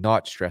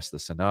cannot stress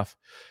this enough.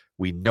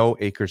 We know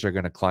acres are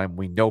going to climb.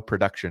 We know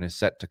production is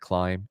set to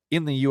climb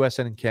in the US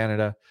and in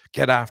Canada.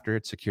 Get after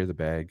it. Secure the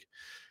bag.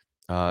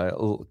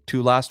 2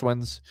 last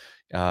ones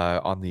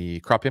on the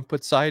crop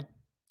input side.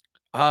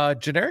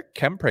 Generic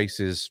chem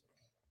prices,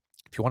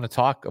 if you want to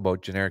talk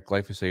about generic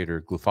glyphosate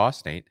or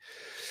glufosinate,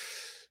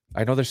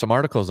 I know there's some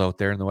articles out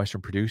there in the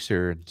Western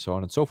Producer and so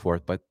on and so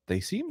forth, but they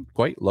seem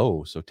quite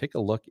low. So take a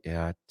look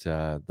at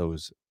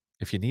those.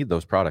 If you need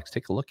those products,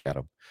 take a look at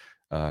them.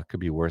 could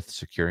be worth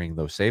securing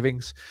those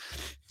savings.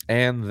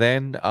 And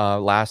then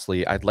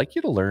lastly, I'd like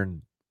you to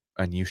learn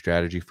a new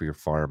strategy for your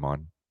farm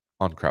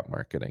on crop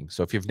marketing.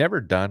 So if you've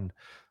never done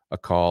a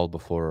call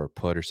before or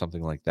put or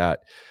something like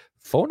that,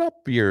 phone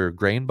up your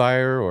grain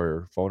buyer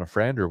or phone a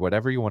friend or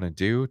whatever you want to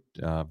do.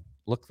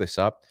 Look this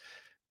up,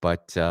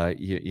 but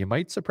you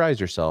might surprise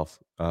yourself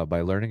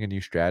by learning a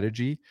new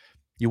strategy.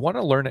 You want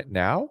to learn it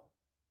now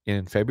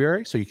in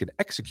February so you can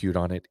execute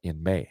on it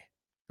in May.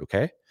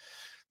 Okay.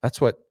 That's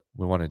what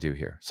we want to do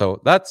here.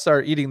 So that's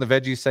our eating the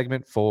veggies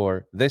segment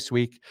for this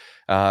week.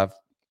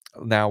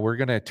 Now we're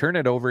going to turn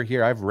it over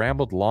here. I've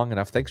rambled long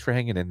enough. Thanks for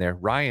hanging in there.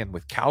 Ryan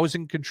with Cows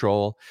in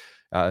Control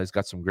has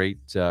got some great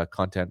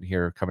content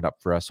here coming up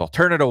for us. So I'll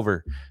turn it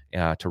over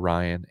to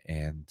Ryan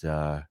and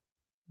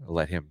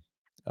let him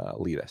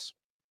lead us.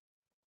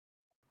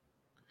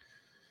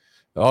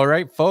 All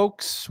right,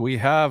 folks, we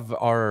have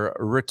our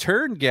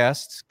return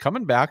guest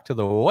coming back to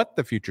the What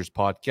the Futures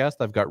podcast.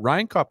 I've got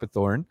Ryan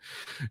Copperthorne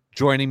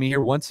joining me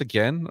here once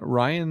again.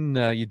 Ryan,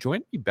 you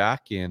joined me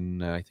back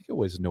in, I think it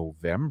was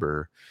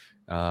November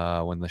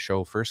when the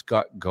show first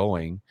got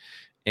going.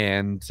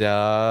 And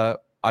I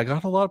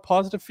got a lot of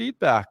positive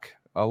feedback.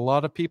 A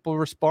lot of people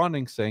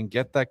responding saying,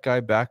 get that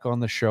guy back on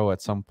the show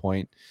at some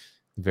point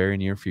very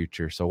near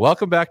future. So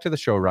welcome back to the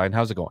show, Ryan.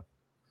 How's it going?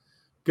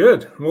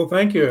 Good. Well,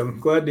 thank you. I'm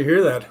glad to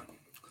hear that.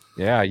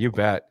 Yeah, you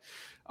bet.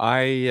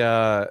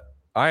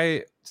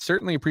 I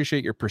certainly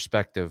appreciate your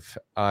perspective.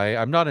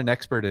 I'm not an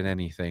expert in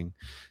anything,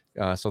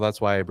 so that's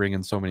why I bring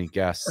in so many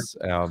guests.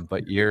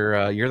 But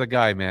you're the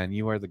guy, man.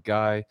 You are the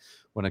guy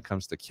when it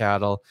comes to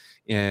cattle.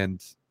 And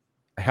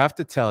I have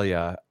to tell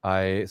you,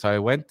 I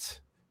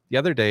went the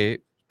other day.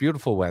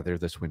 Beautiful weather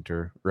this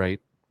winter, right?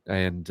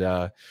 And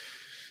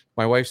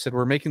my wife said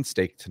we're making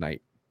steak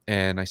tonight,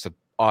 and I said,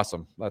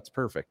 awesome, that's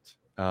perfect.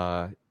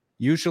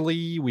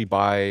 Usually we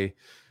buy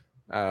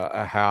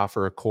a half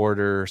or a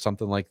quarter or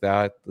something like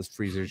that. The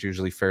freezer is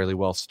usually fairly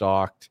well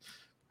stocked.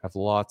 Have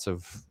lots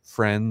of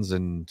friends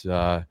and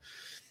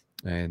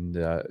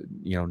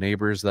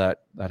neighbors that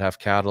have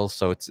cattle,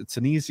 so it's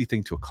an easy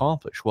thing to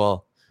accomplish.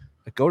 Well,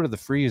 I go to the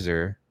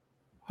freezer,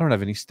 I don't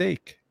have any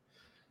steak,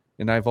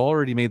 and I've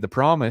already made the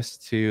promise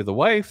to the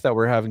wife that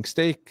we're having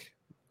steak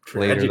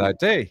later that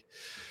day.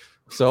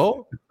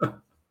 So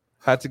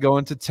had to go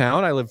into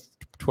town. I live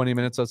 20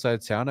 minutes outside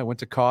of town. I went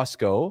to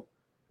Costco,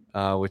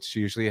 which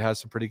usually has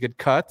some pretty good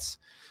cuts.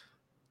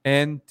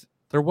 And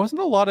there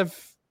wasn't a lot of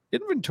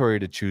inventory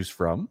to choose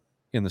from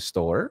in the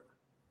store.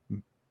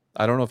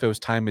 I don't know if it was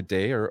time of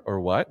day or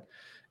what.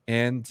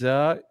 And,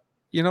 I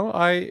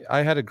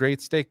had a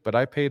great steak, but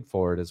I paid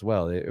for it as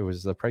well. It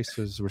was, the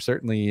prices were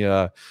certainly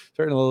a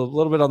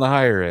little bit on the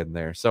higher end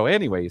there. So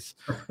anyways,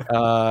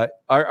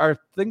 are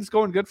things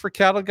going good for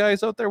cattle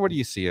guys out there? What are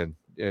you seeing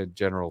in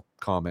general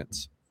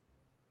comments?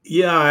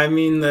 Yeah, I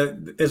mean,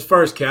 as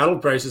far as cattle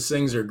prices,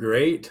 things are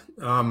great,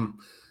 and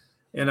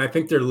I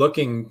think they're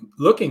looking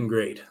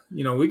great.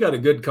 We got a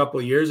good couple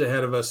of years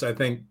ahead of us, I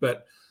think.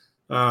 But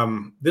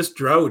this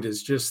drought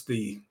is just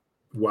the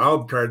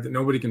wild card that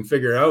nobody can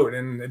figure out,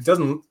 and it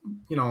doesn't.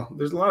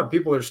 There's a lot of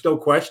people that are still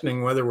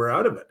questioning whether we're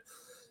out of it,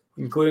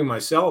 including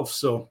myself.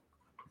 So,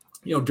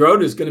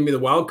 drought is going to be the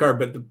wild card.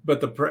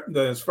 But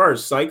the as far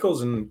as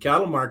cycles and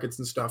cattle markets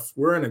and stuff,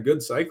 we're in a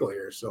good cycle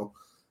here. So.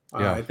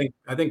 Yeah.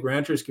 I think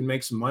ranchers can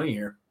make some money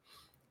here.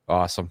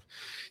 Awesome.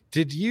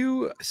 Did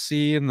you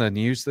see in the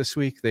news this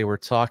week, they were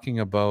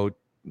talking about,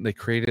 they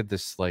created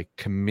this like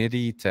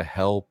committee to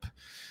help,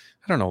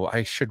 I don't know,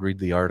 I should read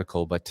the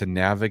article, but to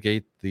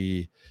navigate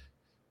the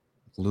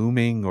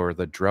looming or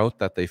the drought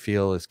that they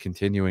feel is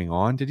continuing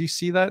on. Did you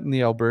see that in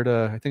the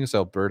Alberta, I think it's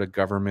Alberta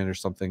government or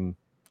something,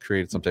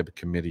 created some type of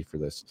committee for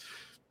this?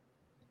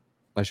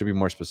 I should be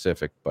more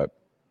specific, but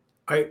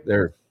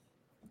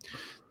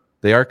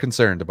they are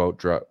concerned about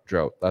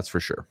drought. That's for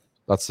sure.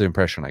 That's the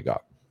impression I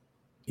got.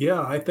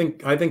 Yeah, I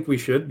think we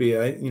should be.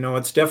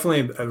 It's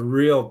definitely a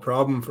real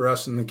problem for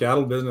us in the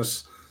cattle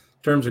business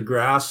in terms of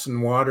grass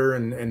and water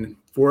and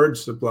forage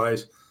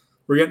supplies.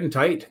 We're getting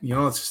tight.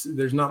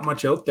 There's not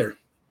much out there.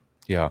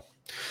 Yeah.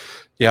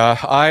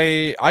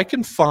 I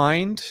can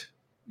find,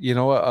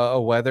 a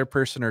weather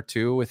person or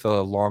two with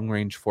a long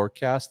range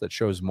forecast that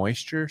shows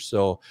moisture.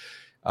 So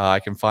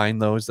I can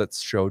find those that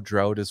show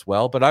drought as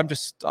well, but I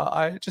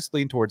just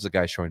lean towards the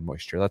guy showing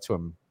moisture. That's what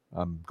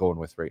I'm going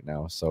with right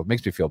now. So it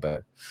makes me feel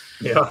better.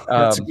 Yeah,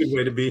 that's a good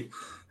way to be.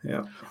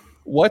 Yeah.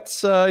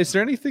 Is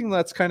there anything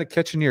that's kind of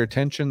catching your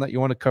attention that you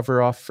want to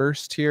cover off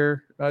first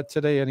here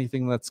today?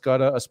 Anything that's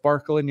got a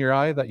sparkle in your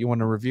eye that you want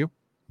to review?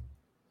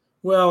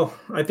 Well,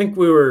 I think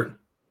we were,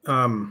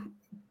 one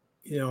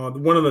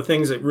of the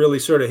things that really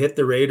sort of hit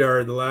the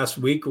radar the last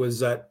week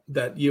was that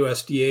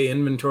USDA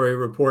inventory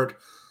report.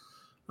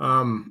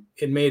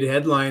 It made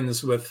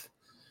headlines with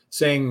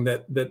saying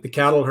that the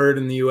cattle herd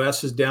in the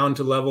U.S. is down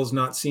to levels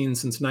not seen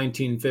since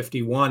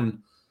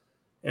 1951.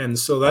 And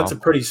so that's a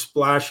pretty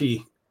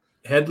splashy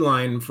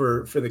headline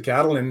for the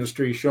cattle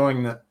industry,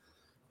 showing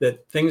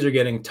that things are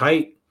getting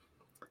tight.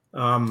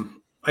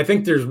 I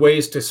think there's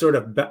ways to sort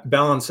of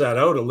balance that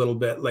out a little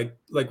bit. Like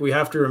we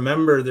have to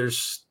remember there's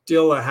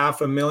still a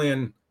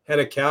 500,000 head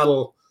of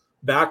cattle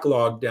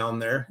backlog down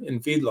there in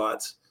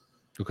feedlots.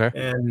 Okay.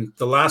 And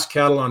the last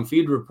cattle on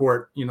feed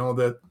report,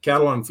 the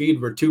cattle on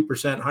feed were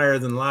 2% higher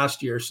than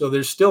last year. So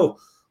there's still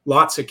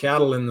lots of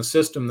cattle in the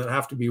system that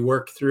have to be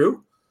worked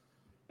through.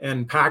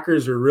 And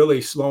packers are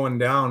really slowing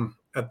down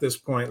at this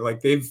point.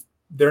 Like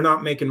they're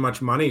not making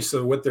much money.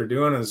 So what they're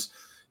doing is,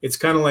 it's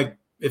kind of like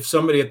if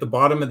somebody at the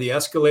bottom of the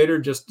escalator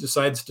just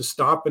decides to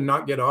stop and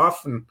not get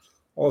off, and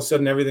all of a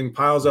sudden everything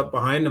piles up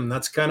behind them.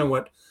 That's kind of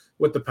what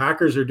the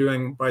packers are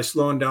doing by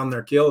slowing down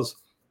their kills.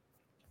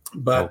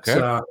 But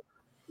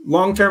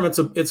long term,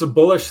 it's a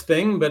bullish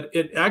thing, but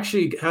it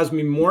actually has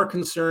me more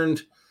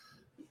concerned,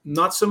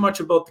 not so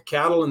much about the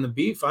cattle and the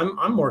beef.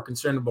 I'm more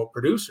concerned about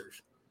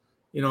producers.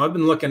 I've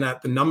been looking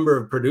at the number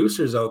of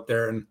producers out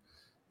there, and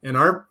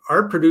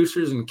our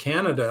producers in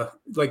Canada,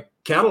 like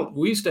cattle,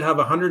 we used to have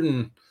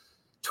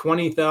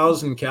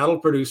 120,000 cattle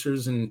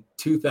producers in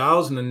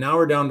 2000, and now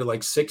we're down to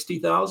like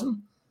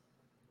 60,000.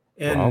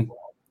 And wow.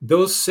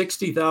 Those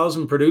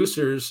 60,000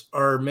 producers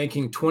are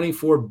making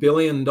 $24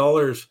 billion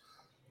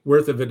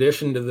worth of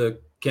addition to the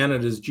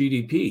Canada's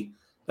GDP.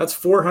 That's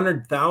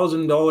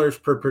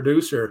 $400,000 per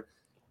producer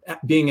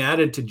being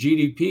added to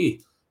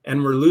GDP,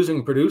 and we're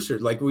losing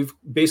producers. Like we've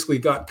basically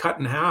got cut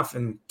in half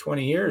in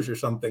 20 years or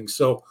something.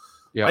 So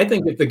yeah. I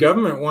think if the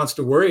government wants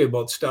to worry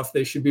about stuff,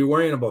 they should be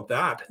worrying about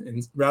that,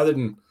 and rather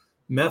than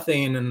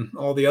methane and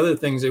all the other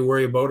things they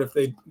worry about. If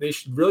they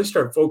should really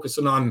start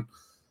focusing on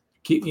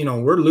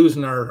we're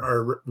losing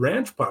our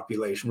rancher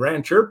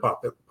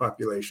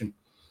population.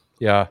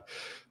 Yeah.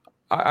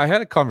 I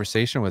had a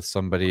conversation with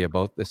somebody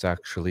about this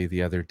actually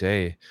the other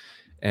day,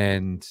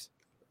 and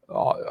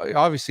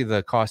obviously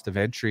the cost of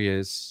entry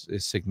is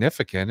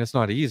significant. It's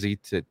not easy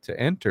to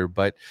enter,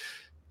 but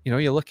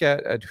you look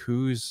at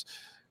who's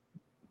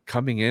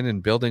coming in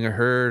and building a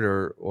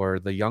herd, or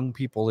the young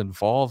people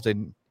involved,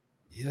 and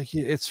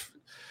it's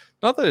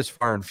not that it's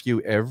far and few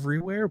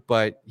everywhere,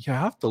 but you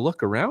have to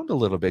look around a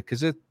little bit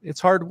because it's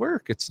hard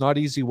work. It's not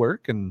easy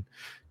work, and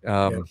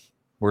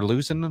we're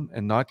losing them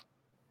and not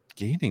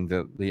gaining.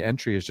 The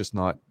entry is just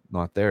not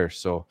there.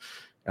 So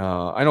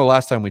I know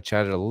last time we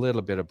chatted a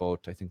little bit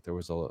about, I think there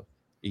was a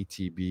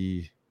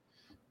ATB,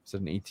 is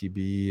it an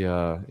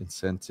ATB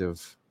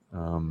incentive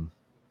on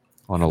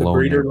a loan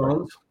breeder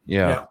loans?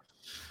 Yeah.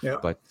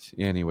 But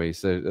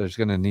anyways, there's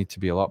going to need to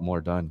be a lot more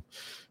done.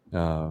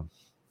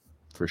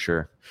 For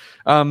sure.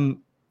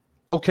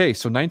 Okay,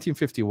 so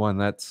 1951,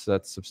 that's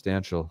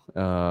substantial.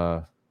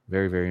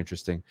 Very, very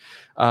interesting.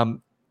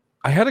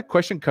 I had a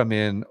question come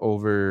in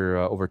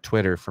over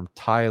Twitter from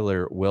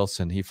Tyler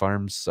Wilson. He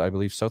farms, I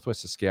believe,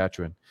 Southwest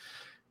Saskatchewan.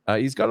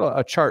 He's got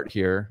a chart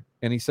here,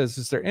 and he says,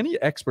 is there any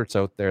experts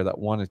out there that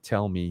want to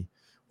tell me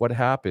what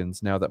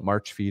happens now that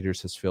March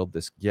Feeders has filled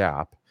this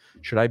gap?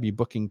 Should I be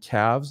booking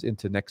calves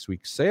into next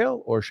week's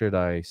sale, or should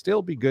I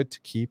still be good to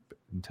keep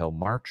until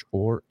March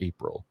or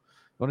April?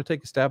 You want to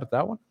take a stab at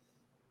that one?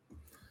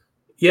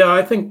 Yeah,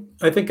 I think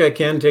I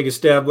can take a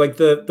stab. Like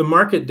the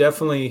market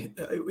definitely,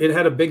 it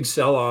had a big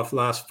sell-off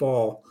last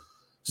fall.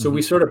 So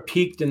we sort of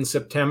peaked in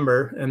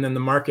September, and then the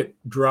market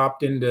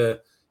dropped into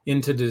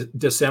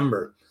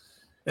December.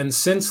 And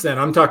since then,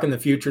 I'm talking the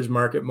futures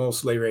market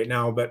mostly right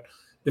now, but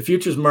the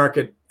futures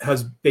market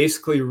has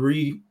basically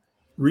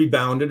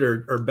rebounded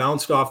or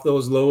bounced off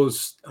those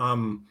lows.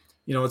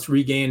 It's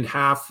regained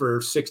half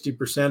or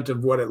 60%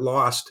 of what it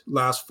lost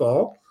last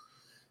fall.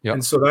 Yep.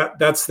 And so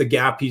that's the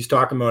gap he's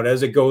talking about.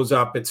 As it goes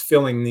up, it's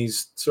filling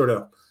these sort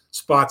of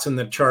spots in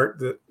the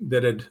chart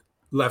that had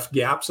left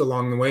gaps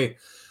along the way.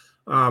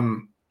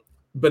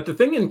 But the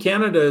thing in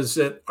Canada is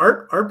that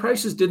our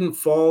prices didn't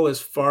fall as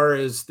far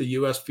as the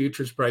U.S.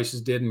 futures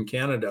prices did in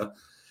Canada,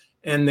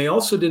 and they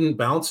also didn't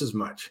bounce as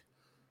much.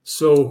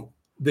 So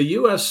the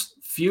U.S.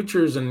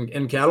 futures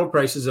and cattle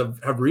prices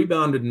have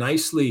rebounded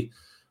nicely.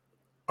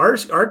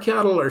 Our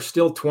cattle are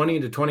still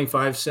 20 to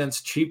 25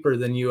 cents cheaper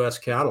than U.S.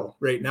 cattle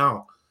right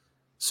now.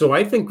 So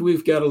I think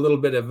we've got a little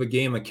bit of a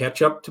game of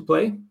catch up to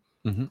play.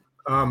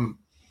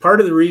 Part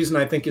of the reason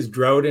I think is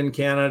drought in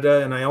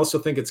Canada, and I also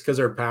think it's because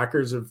our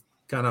packers have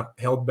kind of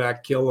held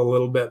back kill a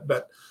little bit.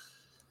 But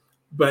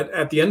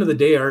at the end of the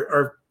day,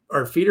 our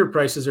feeder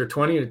prices are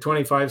 20 to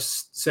 25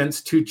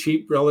 cents too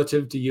cheap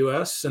relative to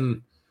U.S.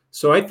 And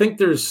so I think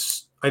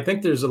there's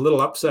a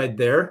little upside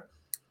there.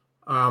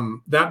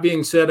 That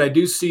being said, I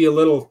do see a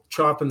little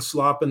chop and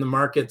slop in the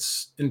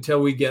markets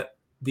until we get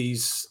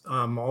these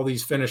all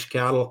these finished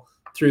cattle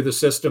through the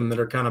system that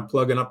are kind of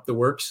plugging up the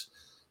works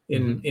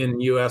in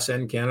US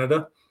and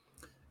Canada.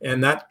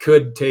 And that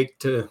could take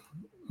to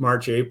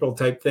March, April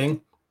type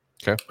thing.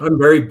 Okay. I'm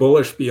very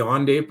bullish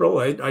beyond April.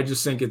 I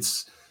just think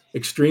it's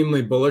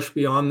extremely bullish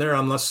beyond there,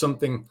 unless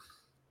something,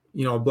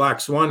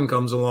 black swan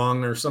comes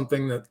along or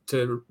something that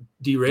to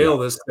derail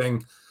this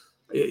thing.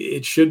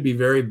 It should be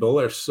very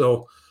bullish.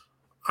 So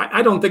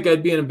I don't think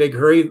I'd be in a big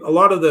hurry. A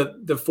lot of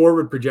the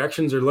forward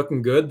projections are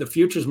looking good. The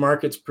futures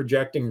market's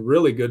projecting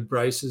really good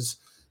prices,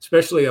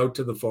 especially out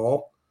to the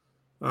fall.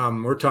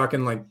 We're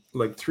talking like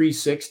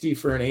 360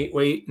 for an 8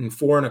 weight and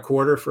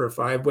 4.25 for a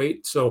 5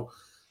 weight. So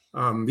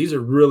these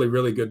are really,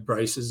 really good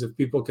prices if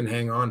people can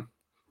hang on.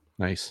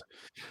 Nice.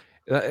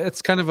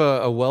 It's kind of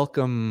a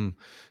welcome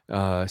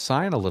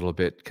sign a little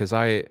bit, because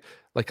I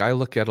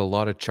look at a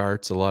lot of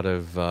charts, a lot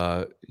of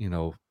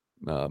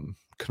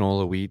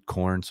canola, wheat,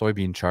 corn,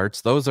 soybean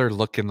charts. Those are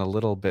looking a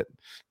little bit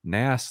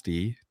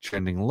nasty,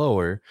 trending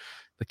lower.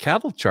 The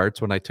cattle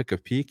charts, when I took a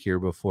peek here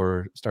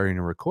before starting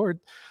to record,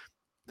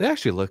 they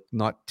actually look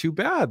not too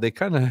bad. They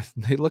kind of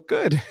they look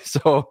good.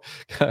 So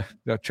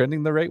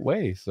trending the right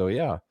way. So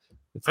yeah,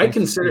 it's nice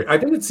to see. I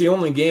think it's the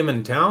only game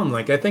in town.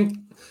 Like I think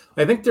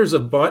there's a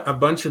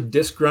bunch of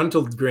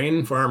disgruntled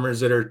grain farmers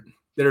that are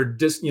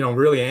just,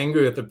 really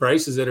angry at the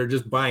prices, that are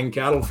just buying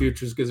cattle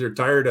futures because they're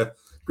tired of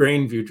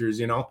grain futures.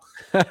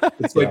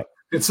 It's Yeah,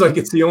 like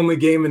it's the only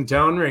game in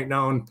town right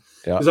now. And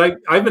yeah, because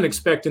I've been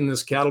expecting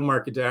this cattle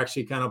market to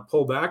actually kind of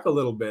pull back a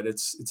little bit.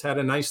 It's had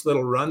a nice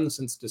little run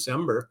since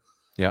December,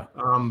 yeah,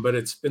 but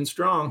it's been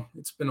strong.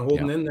 It's been yeah.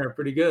 holding in there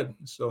pretty good.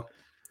 So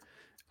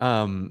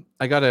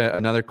I got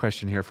another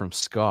question here from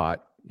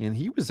Scott, and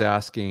he was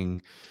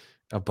asking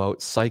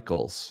about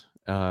cycles.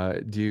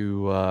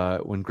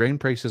 When grain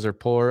prices are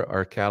poor,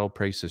 are cattle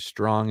prices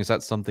strong? Is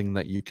that something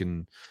that you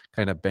can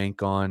kind of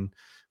bank on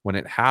when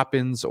it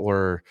happens,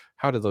 or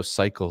how do those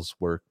cycles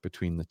work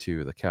between the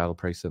two, the cattle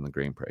price and the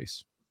grain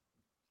price?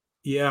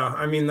 yeah,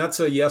 I mean, that's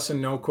a yes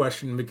and no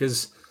question,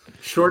 because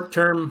short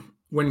term,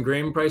 when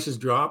grain prices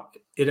drop,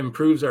 it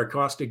improves our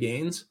cost of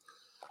gains.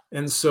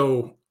 And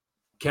so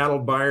cattle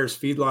buyers,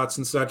 feedlots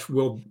and such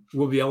will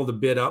be able to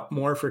bid up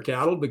more for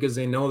cattle because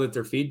they know that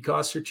their feed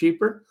costs are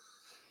cheaper.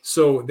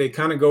 So they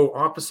kind of go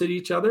opposite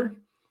each other.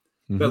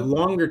 Hmm. But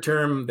longer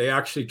term, they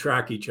actually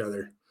track each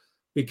other,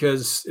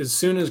 because as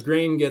soon as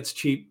grain gets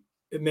cheap,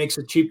 it makes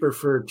it cheaper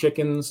for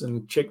chickens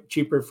and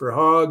cheaper for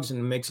hogs, and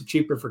it makes it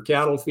cheaper for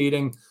cattle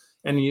feeding.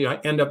 And you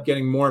end up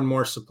getting more and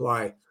more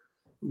supply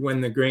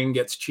when the grain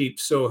gets cheap.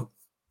 So,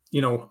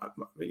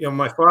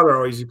 my father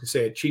always used to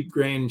say, cheap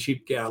grain,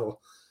 cheap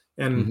cattle.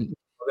 And Hmm.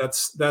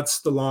 that's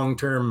the long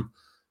term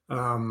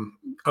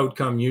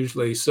outcome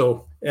usually.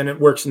 So, and it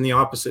works in the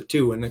opposite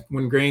too.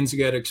 When grains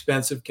get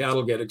expensive,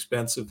 cattle get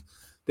expensive.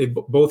 They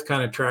both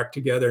kind of track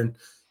together, and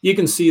you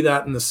can see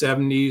that in the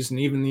 70s and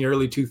even the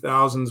early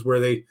 2000s, where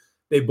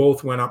they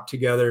both went up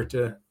together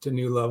to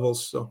new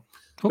levels. So,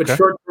 but Okay.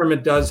 short term,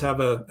 it does have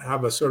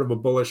a sort of a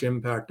bullish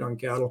impact on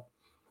cattle.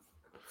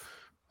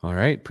 All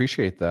right.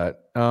 Appreciate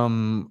that.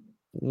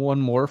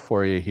 One more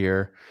for you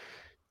here.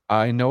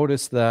 I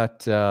noticed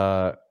that,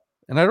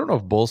 and I don't know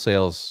if bull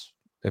sales,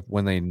 if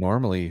when they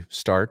normally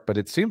start, but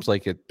it seems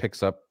like it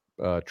picks up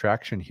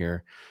traction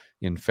here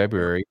in Yeah.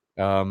 February.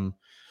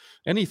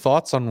 Any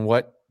thoughts on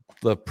what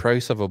the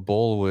price of a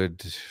bull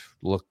would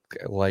look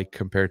like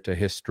compared to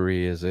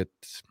history? Is it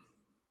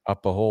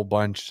up a whole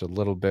bunch, a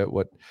little bit?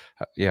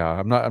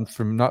 Yeah, not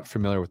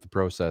familiar with the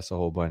process a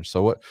whole bunch.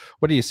 So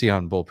what do you see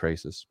on bull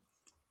prices?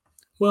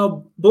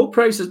 Well, bull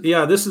prices,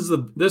 yeah, this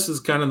is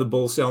kind of the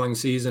bull selling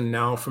season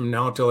now, from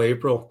now till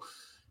April,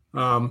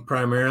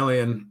 primarily,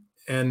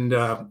 and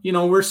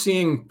we're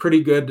seeing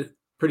pretty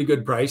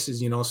good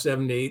prices,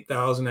 7 to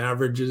 8,000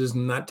 averages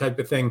and that type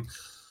of thing.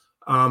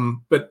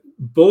 But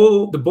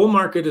the bull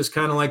market is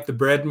kind of like the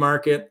bread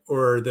market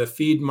or the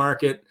feed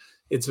market.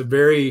 It's a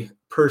very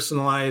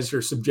personalized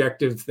or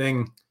subjective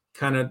thing.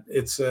 Kind of,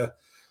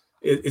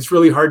 it's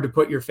really hard to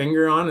put your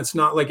finger on. It's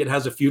not like it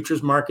has a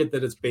futures market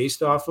that it's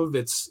based off of.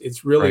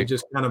 It's really Right.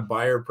 just kind of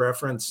buyer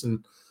preference.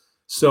 And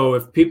so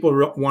if people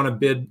want to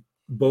bid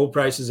bull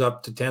prices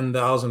up to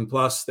 10,000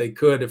 plus, they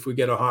could if we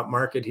get a hot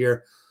market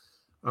here.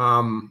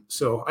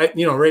 So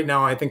right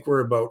now I think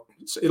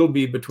it'll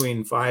be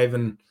between 5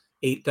 and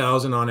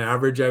 8,000 on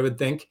average, I would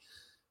think.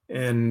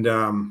 And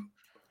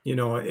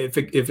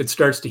if it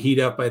starts to heat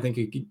up, I think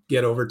it could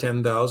get over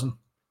 10,000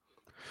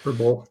 per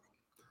bull.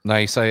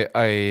 Nice.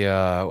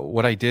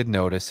 What I did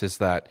notice is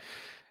that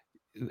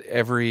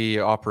every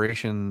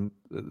operation,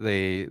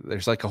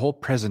 there's like a whole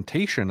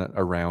presentation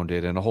around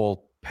it and a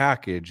whole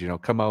package,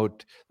 come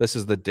out, this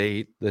is the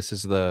date, this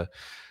is the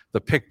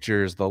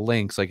pictures, the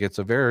links. Like, it's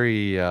a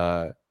very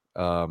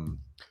um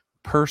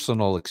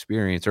personal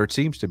experience, or it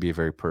seems to be a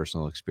very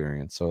personal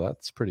experience. So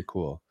that's pretty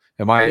cool.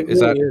 It Is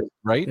that really is.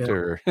 right, Yeah.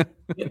 or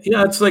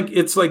Yeah,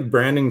 it's like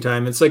branding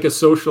time. It's like a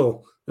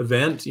social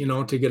event,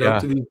 to get out yeah,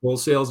 to these bull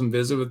sales and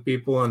visit with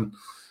people,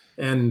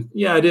 and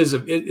yeah,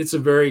 it's a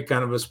very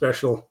kind of a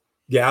special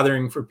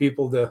gathering for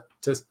people to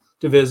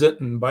visit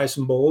and buy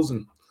some bulls,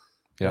 and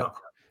yeah. yeah.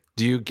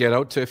 Do you get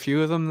out to a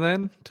few of them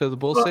then, to the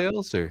bull Well,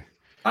 sales, or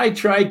I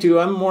try to.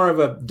 I'm more of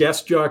a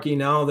desk jockey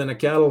now than a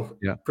cattle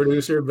yeah,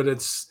 producer, but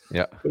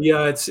yeah.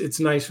 yeah, it's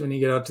nice when you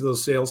get out to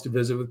those sales to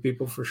visit with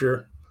people for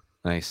sure.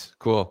 Nice.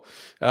 Cool.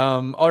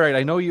 All right.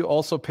 I know you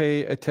also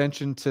pay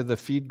attention to the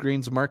feed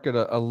grains market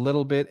a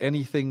little bit.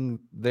 Anything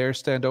there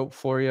stand out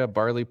for you?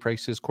 Barley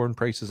prices, corn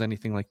prices,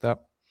 anything like that?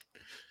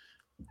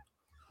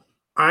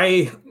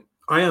 I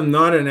I am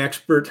not an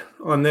expert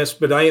on this,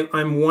 but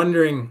I'm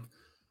wondering,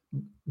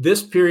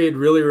 this period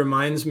really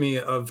reminds me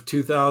of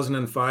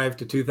 2005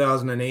 to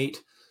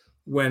 2008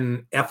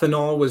 when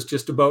ethanol was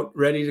just about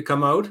ready to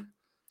come out.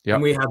 Yep.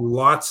 And we had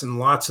lots and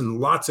lots and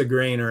lots of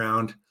grain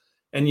around.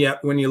 And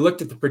yet when you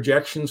looked at the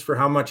projections for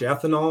how much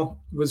ethanol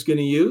was going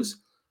to use,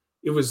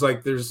 it was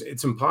like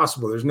it's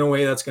impossible. There's no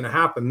way that's going to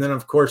happen. Then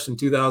of course in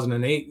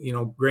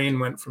 2008, grain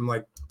went from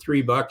like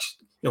 $3,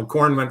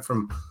 corn went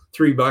from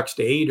 $3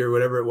 to 8 or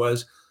whatever it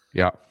was.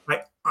 Yeah.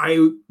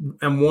 I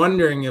am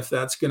wondering if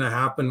that's going to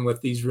happen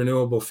with these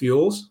renewable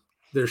fuels.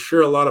 There's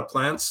sure a lot of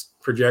plants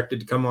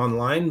projected to come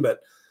online, but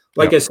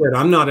like I said,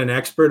 I'm not an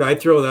expert. I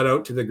throw that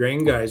out to the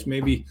grain guys.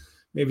 Maybe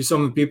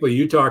some of the people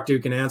you talk to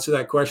can answer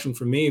that question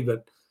for me.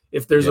 But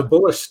if there's a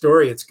bullish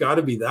story, it's got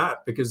to be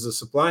that, because the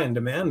supply and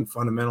demand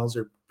fundamentals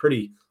are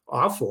pretty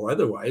awful.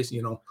 Otherwise,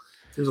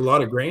 there's a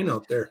lot of grain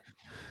out there.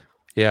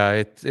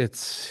 Yeah,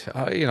 it's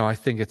I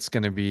think it's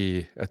going to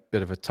be a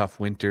bit of a tough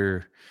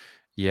winter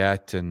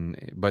yet,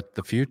 but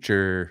the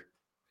future,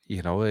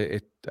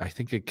 I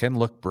think it can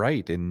look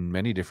bright in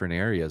many different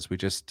areas. We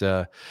just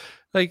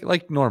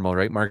like normal,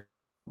 right? Markets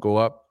go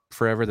up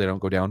forever, they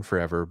don't go down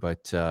forever,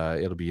 but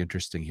it'll be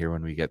interesting here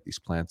when we get these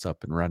plants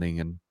up and running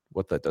and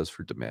what that does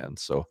for demand.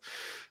 So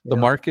the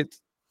market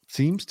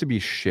seems to be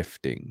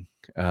shifting.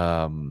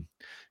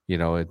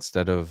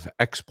 Instead of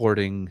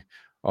exporting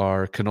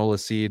our canola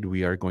seed,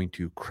 we are going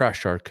to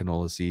crush our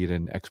canola seed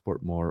and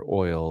export more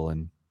oil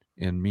and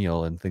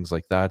meal and things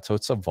like that. So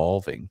it's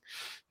evolving,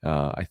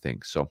 I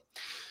think. So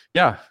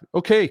yeah.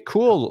 Okay,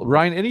 cool.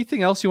 Ryan,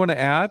 anything else you want to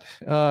add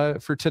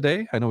for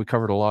today? I know we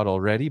covered a lot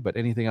already, but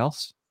anything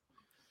else?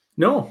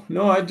 No,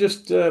 I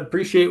just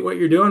appreciate what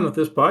you're doing with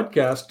this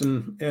podcast,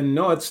 and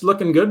no, it's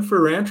looking good for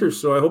ranchers.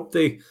 So I hope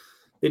they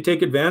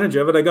take advantage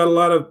of it. I got a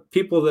lot of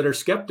people that are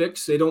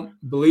skeptics. They don't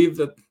believe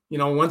that,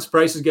 once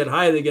prices get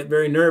high, they get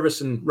very nervous,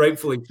 and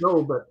rightfully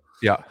so. But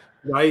yeah,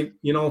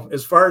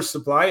 as far as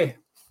supply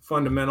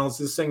fundamentals,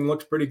 this thing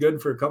looks pretty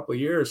good for a couple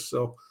of years.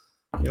 So,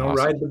 awesome.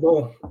 Ride the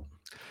bull.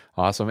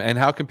 Awesome. And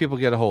how can people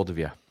get a hold of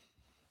you?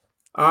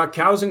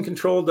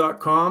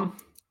 Cowsandcontrol.com.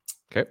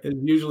 Okay. Is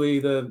usually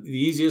the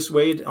easiest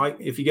way.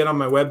 If you get on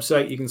my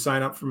website, you can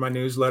sign up for my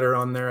newsletter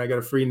on there. I got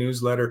a free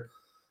newsletter.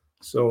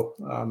 So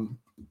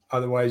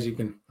otherwise you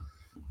can,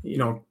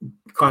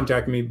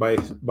 contact me by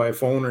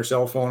phone or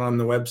cell phone on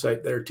the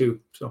website there too.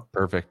 So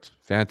perfect.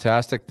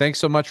 Fantastic. Thanks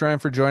so much, Ryan,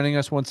 for joining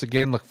us once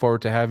again. Look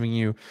forward to having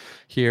you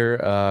here,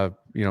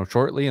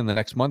 shortly in the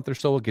next month or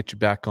so. We'll get you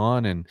back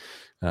on, and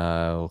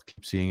we'll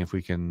keep seeing if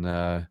we can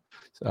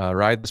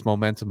ride this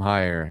momentum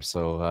higher.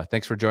 So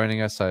thanks for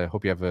joining us. I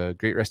hope you have a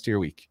great rest of your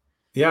week.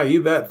 Yeah,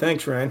 you bet.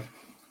 Thanks, Ryan.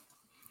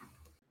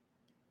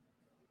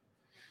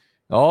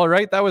 All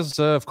right. That was,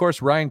 of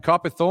course, Ryan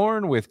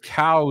Copperthorne with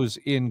Cows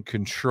in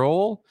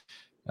Control.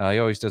 He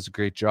always does a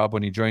great job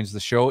when he joins the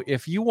show.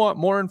 If you want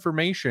more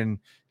information,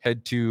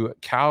 head to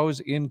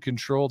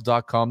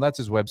cowsincontrol.com. That's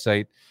his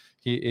website.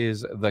 He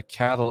is the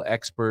cattle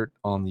expert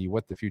on the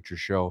What the Future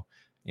show,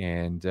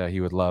 and he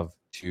would love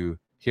to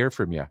hear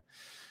from you.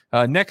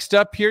 Next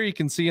up here, you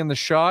can see in the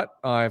shot,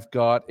 I've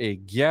got a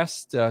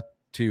guest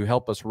to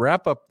help us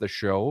wrap up the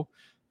show.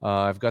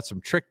 I've got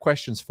some trick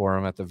questions for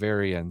him at the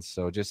very end,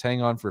 so just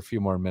hang on for a few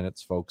more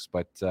minutes, folks.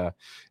 But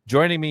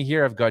joining me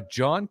here, I've got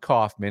John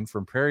Kaufman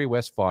from Prairie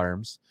West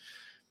Farms.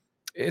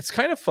 It's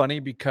kind of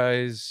funny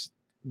because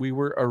we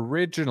were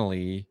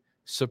originally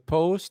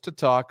supposed to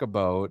talk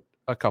about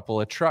a couple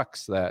of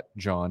trucks that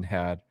John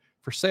had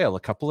for sale,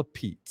 a couple of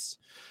Pete's.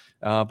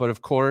 But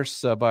of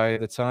course, by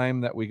the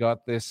time that we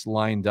got this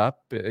lined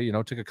up,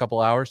 took a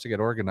couple hours to get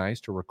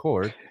organized to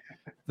record,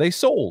 they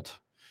sold.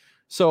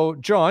 So,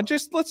 John,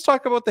 just let's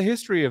talk about the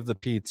history of the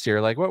Pete's here.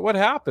 Like, what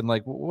happened?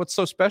 Like, what's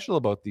so special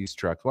about these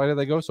trucks? Why do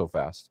they go so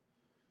fast?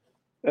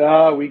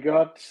 We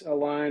got a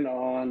line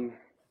on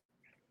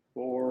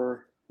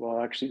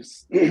actually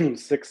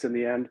 6 in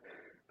the end.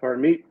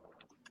 Pardon me.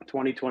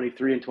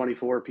 2023 and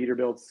 24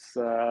 Peterbilts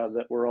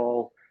that were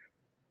all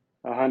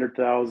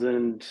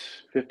 100,000,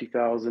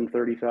 50,000,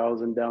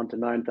 30,000 down to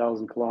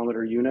 9,000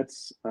 kilometer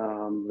units.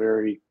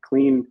 Very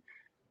clean,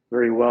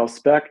 very well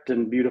spec'd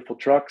and beautiful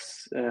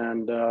trucks.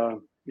 And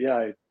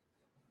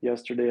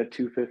yesterday at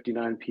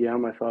 2:59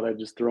 p.m., I thought I'd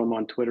just throw them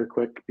on Twitter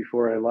quick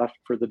before I left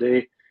for the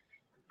day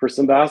for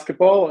some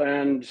basketball.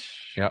 And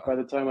by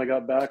the time I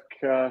got back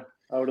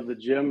out of the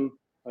gym,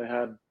 I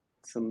had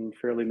some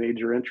fairly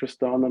major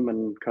interest on them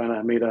and kind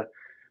of made a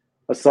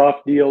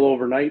soft deal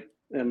overnight.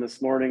 And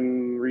this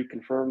morning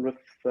reconfirmed with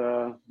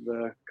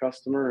the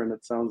customer, and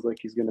it sounds like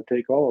he's going to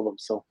take all of them.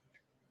 So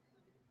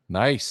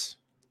nice.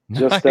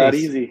 Just that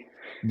easy.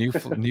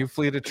 New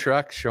fleet of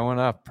trucks showing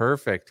up.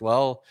 Perfect.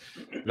 Well,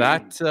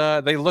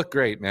 that they look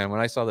great, man.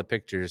 When I saw the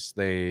pictures,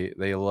 they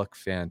look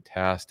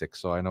fantastic.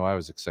 So I know I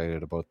was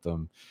excited about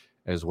them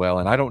as well.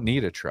 And I don't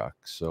need a truck,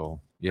 so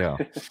yeah.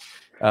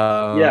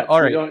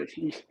 All right.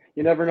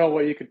 You never know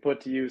what you could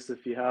put to use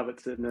if you have it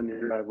sitting in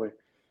your driveway.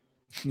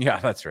 Yeah,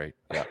 that's right.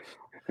 Yeah.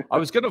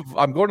 I'm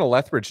going to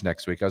Lethbridge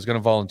next week. I was going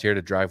to volunteer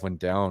to drive one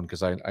down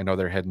because I know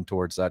they're heading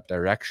towards that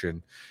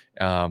direction.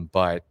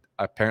 But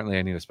apparently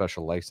I need a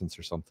special license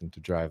or something to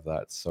drive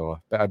that. So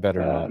I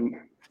better not.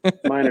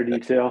 Minor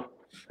detail.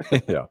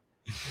 Yeah.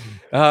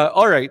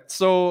 All right.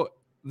 So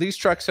these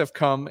trucks have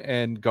come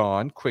and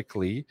gone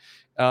quickly.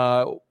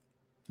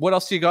 What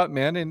else you got,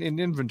 man, in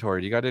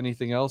inventory? Do you got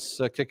anything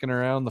else kicking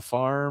around the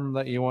farm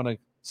that you want to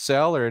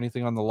sell, or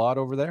anything on the lot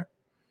over there?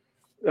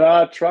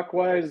 Truck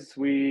wise,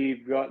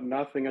 we've got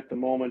nothing at the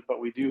moment, but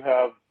we do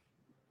have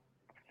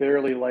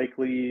fairly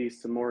likely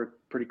some more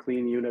pretty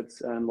clean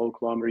units and low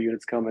kilometer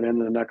units coming in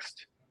the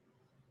next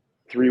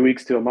 3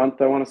 weeks to a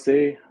month, I want to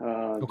say.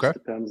 Okay.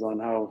 Just depends on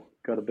how,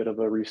 got a bit of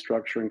a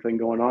restructuring thing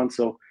going on.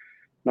 So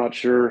not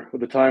sure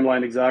with the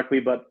timeline exactly,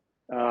 but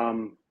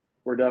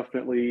we're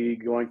definitely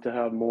going to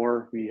have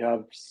more. We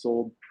have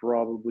sold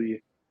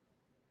probably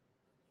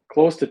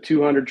close to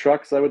 200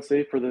 trucks, I would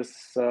say, for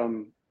this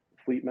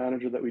fleet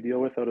manager that we deal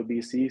with out of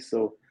BC.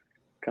 So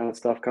kind of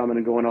stuff coming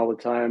and going all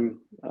the time.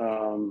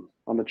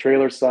 On the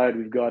trailer side,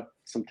 we've got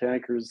some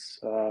tankers,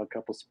 a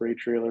couple spray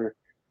trailer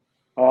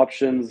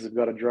options. I've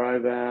got a dry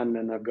van,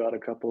 and I've got a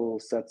couple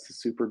sets of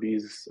Super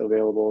Bs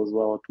available as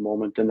well at the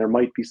moment. And there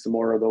might be some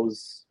more of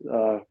those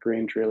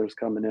grain trailers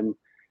coming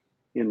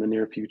in the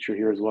near future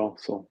here as well.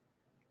 So,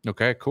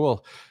 okay,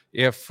 cool.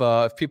 If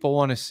people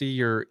want to see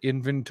your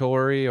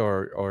inventory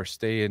or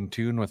stay in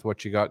tune with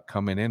what you got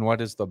coming in, what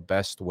is the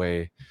best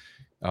way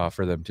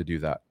for them to do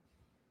that?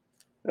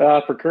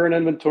 For current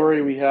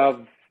inventory, we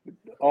have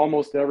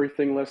almost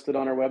everything listed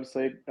on our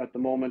website at the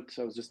moment.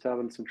 I was just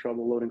having some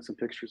trouble loading some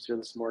pictures here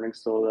this morning,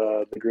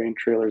 so the grain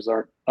trailers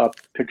aren't up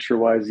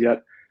picture-wise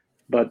yet.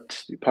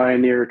 But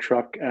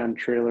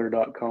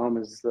pioneertruckandtrailer.com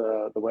is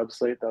the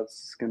website.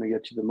 That's going to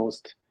get you the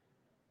most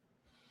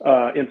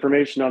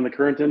information on the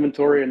current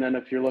inventory. And then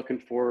if you're looking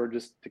for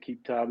just to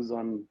keep tabs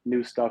on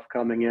new stuff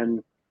coming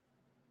in,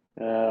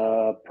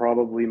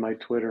 probably my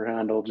Twitter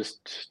handle,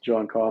 just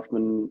John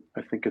Kaufman,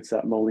 I think it's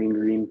at Moline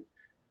Green,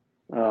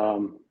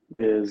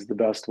 is the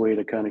best way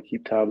to kind of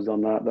keep tabs on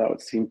that. That would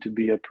seem to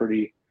be a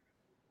pretty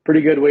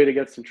good way to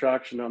get some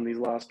traction on these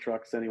last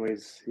trucks.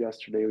 Anyways,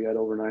 yesterday we had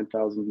over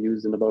 9,000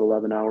 views in about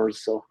 11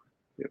 hours. So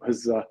it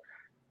was a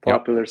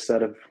popular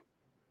set of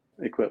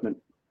equipment.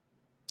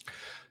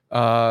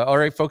 All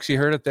right, folks, you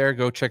heard it there.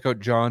 Go check out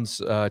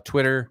John's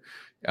Twitter.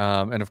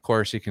 And of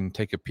course, you can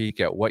take a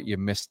peek at what you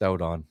missed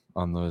out on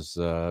those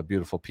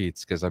beautiful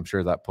Pete's, because I'm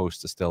sure that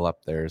post is still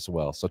up there as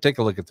well. So take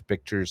a look at the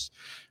pictures.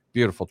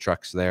 Beautiful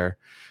trucks there.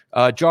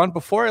 John,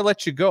 before I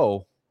let you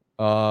go,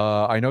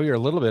 I know you're a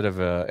little bit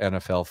of a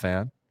NFL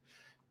fan.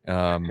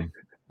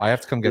 I have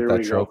to come get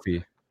that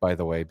trophy, by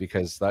the way,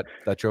 because that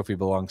trophy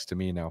belongs to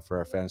me now for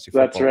our fantasy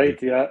football. That's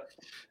right, league.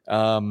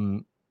 Yeah.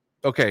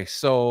 Okay,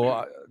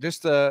 so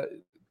just a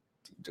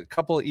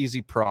couple of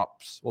easy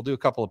props. We'll do a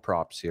couple of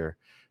props here.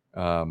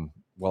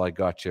 Well, I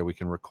got you. We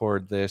can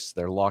record this.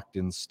 They're locked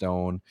in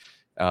stone.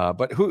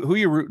 But who are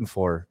you rooting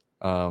for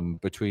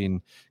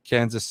between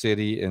Kansas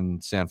City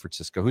and San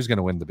Francisco? Who's going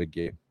to win the big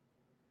game?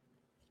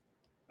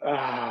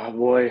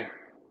 Boy,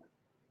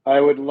 I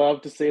would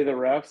love to say the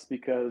refs,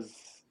 because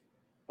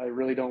I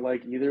really don't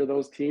like either of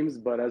those teams.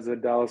 But as a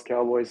Dallas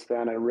Cowboys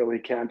fan, I really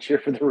can't cheer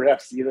for the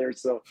refs either.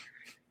 So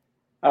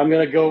I'm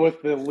going to go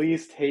with the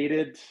least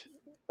hated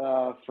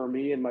for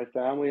me and my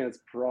family, and it's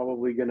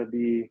probably going to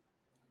be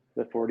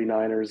the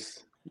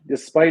 49ers.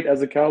 Despite,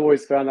 as a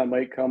Cowboys fan, that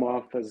might come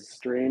off as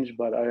strange,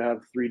 but I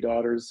have 3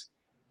 daughters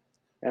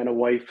and a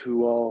wife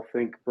who all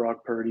think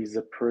Brock Purdy's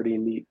a pretty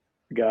neat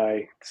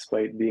guy,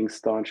 despite being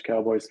staunch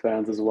Cowboys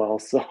fans as well.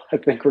 So I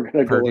think we're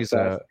going to go with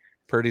that.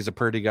 Purdy's a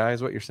Purdy guy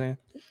is what you're saying?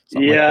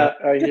 Something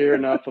like I hear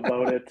enough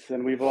about it,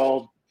 and we've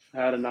all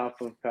had enough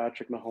of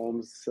Patrick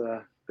Mahomes,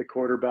 the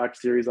quarterback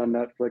series on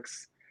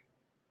Netflix.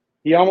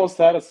 He almost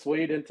had us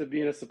swayed into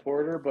being a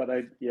supporter, but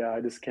I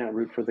just can't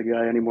root for the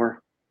guy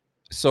anymore.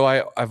 So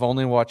I've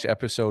only watched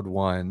episode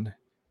 1,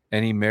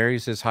 and he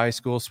marries his high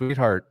school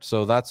sweetheart.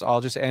 So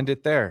I'll just end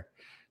it there.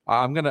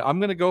 I'm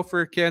gonna go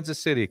for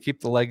Kansas City. Keep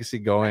the legacy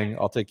going.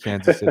 I'll take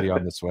Kansas City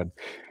on this one.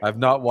 I've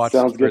not watched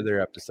further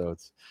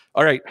episodes.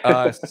 All right,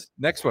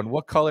 next one.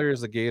 What color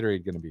is the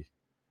Gatorade going to be?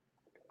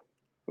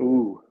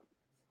 Ooh,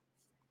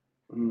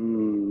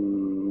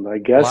 I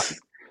guess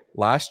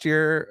last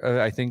year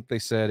I think they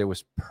said it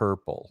was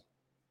purple.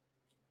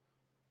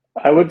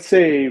 I would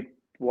say,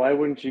 why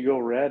wouldn't you go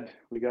red?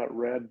 We got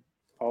red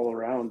all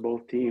around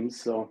both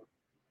teams. So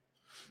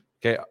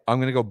okay, I'm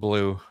gonna go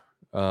blue.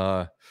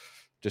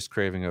 Just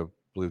craving a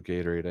blue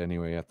Gatorade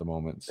anyway at the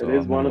moment. So it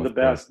is one of the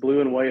best.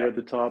 Blue and white are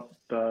the top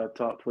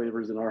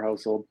flavors in our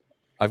household.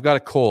 I've got a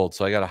cold,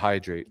 so I got to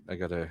hydrate. I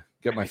got to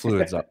get my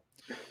fluids up.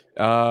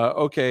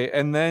 Okay,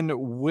 and then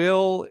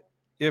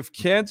if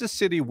Kansas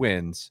City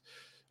wins,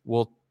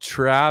 will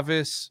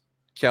Travis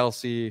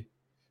Kelce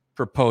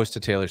propose to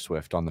Taylor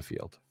Swift on the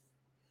field?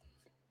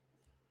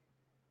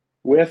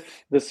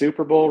 With the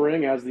Super Bowl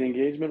ring as the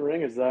engagement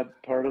ring? Is that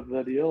part of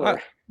the deal?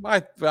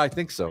 I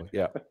think so,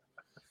 yeah.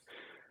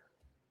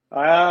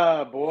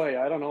 Boy,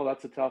 I don't know.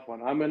 That's a tough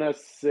one. I'm going to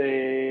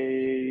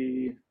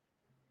say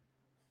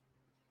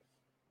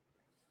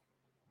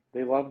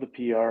They love the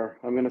PR.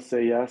 I'm going to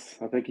say yes.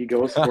 I think he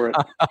goes for it.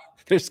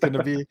 There's going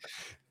to be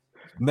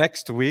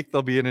next week.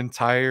 There'll be an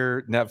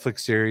entire Netflix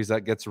series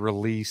that gets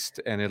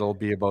released, and it'll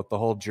be about the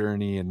whole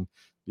journey. And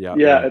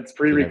it's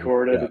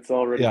pre-recorded. It's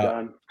already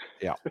done.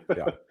 Yeah.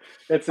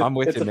 it's I'm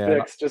with you, a man.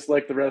 fix, just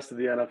like the rest of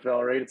the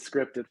NFL, right? It's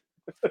scripted.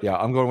 Yeah,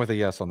 I'm going with a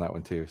yes on that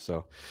one too.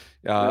 So,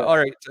 all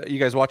right, you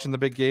guys watching the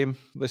big game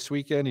this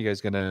weekend? You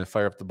guys gonna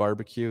fire up the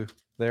barbecue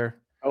there?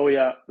 Oh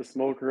yeah, the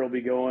smoker will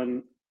be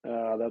going.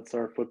 That's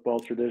our football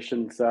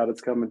tradition. Sad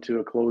it's coming to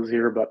a close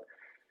here, but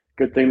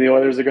good thing the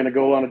Oilers are going to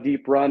go on a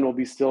deep run. We'll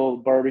be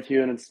still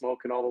barbecuing and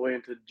smoking all the way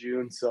into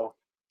June. So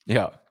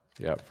yeah,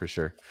 for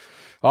sure.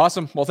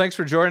 Awesome. Well, thanks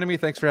for joining me.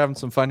 Thanks for having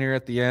some fun here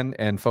at the end.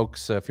 And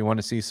folks, if you want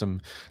to see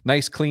some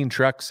nice, clean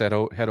trucks, head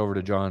over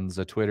to John's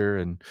Twitter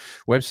and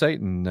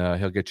website, and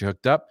he'll get you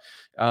hooked up.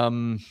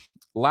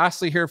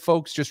 Lastly here,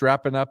 folks, just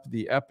wrapping up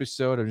the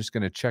episode. I'm just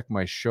going to check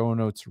my show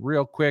notes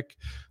real quick.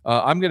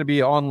 I'm going to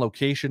be on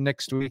location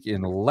next week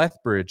in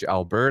Lethbridge,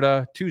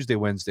 Alberta, Tuesday,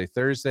 Wednesday,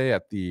 Thursday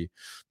at the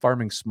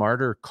Farming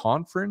Smarter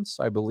Conference,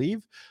 I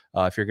believe.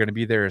 If you're going to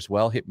be there as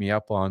well, hit me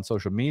up on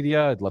social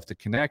media. I'd love to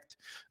connect.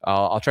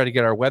 I'll try to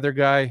get our weather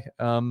guy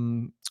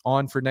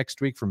on for next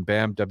week from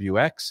BAM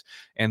WX.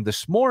 And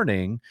this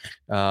morning,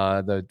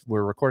 we're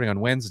recording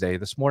on Wednesday.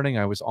 This morning,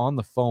 I was on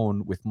the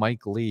phone with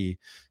Mike Lee.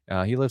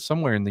 He lives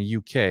somewhere in the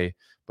UK,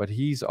 but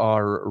he's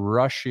our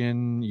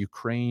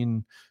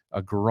Russian-Ukraine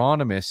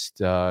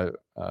agronomist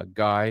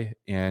guy,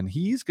 and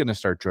he's going to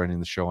start joining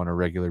the show on a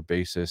regular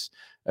basis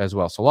as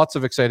well. So lots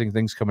of exciting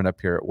things coming up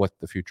here at What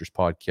the Futures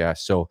podcast.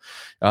 So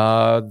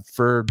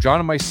for John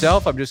and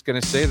myself, I'm just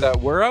going to say that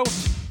we're out.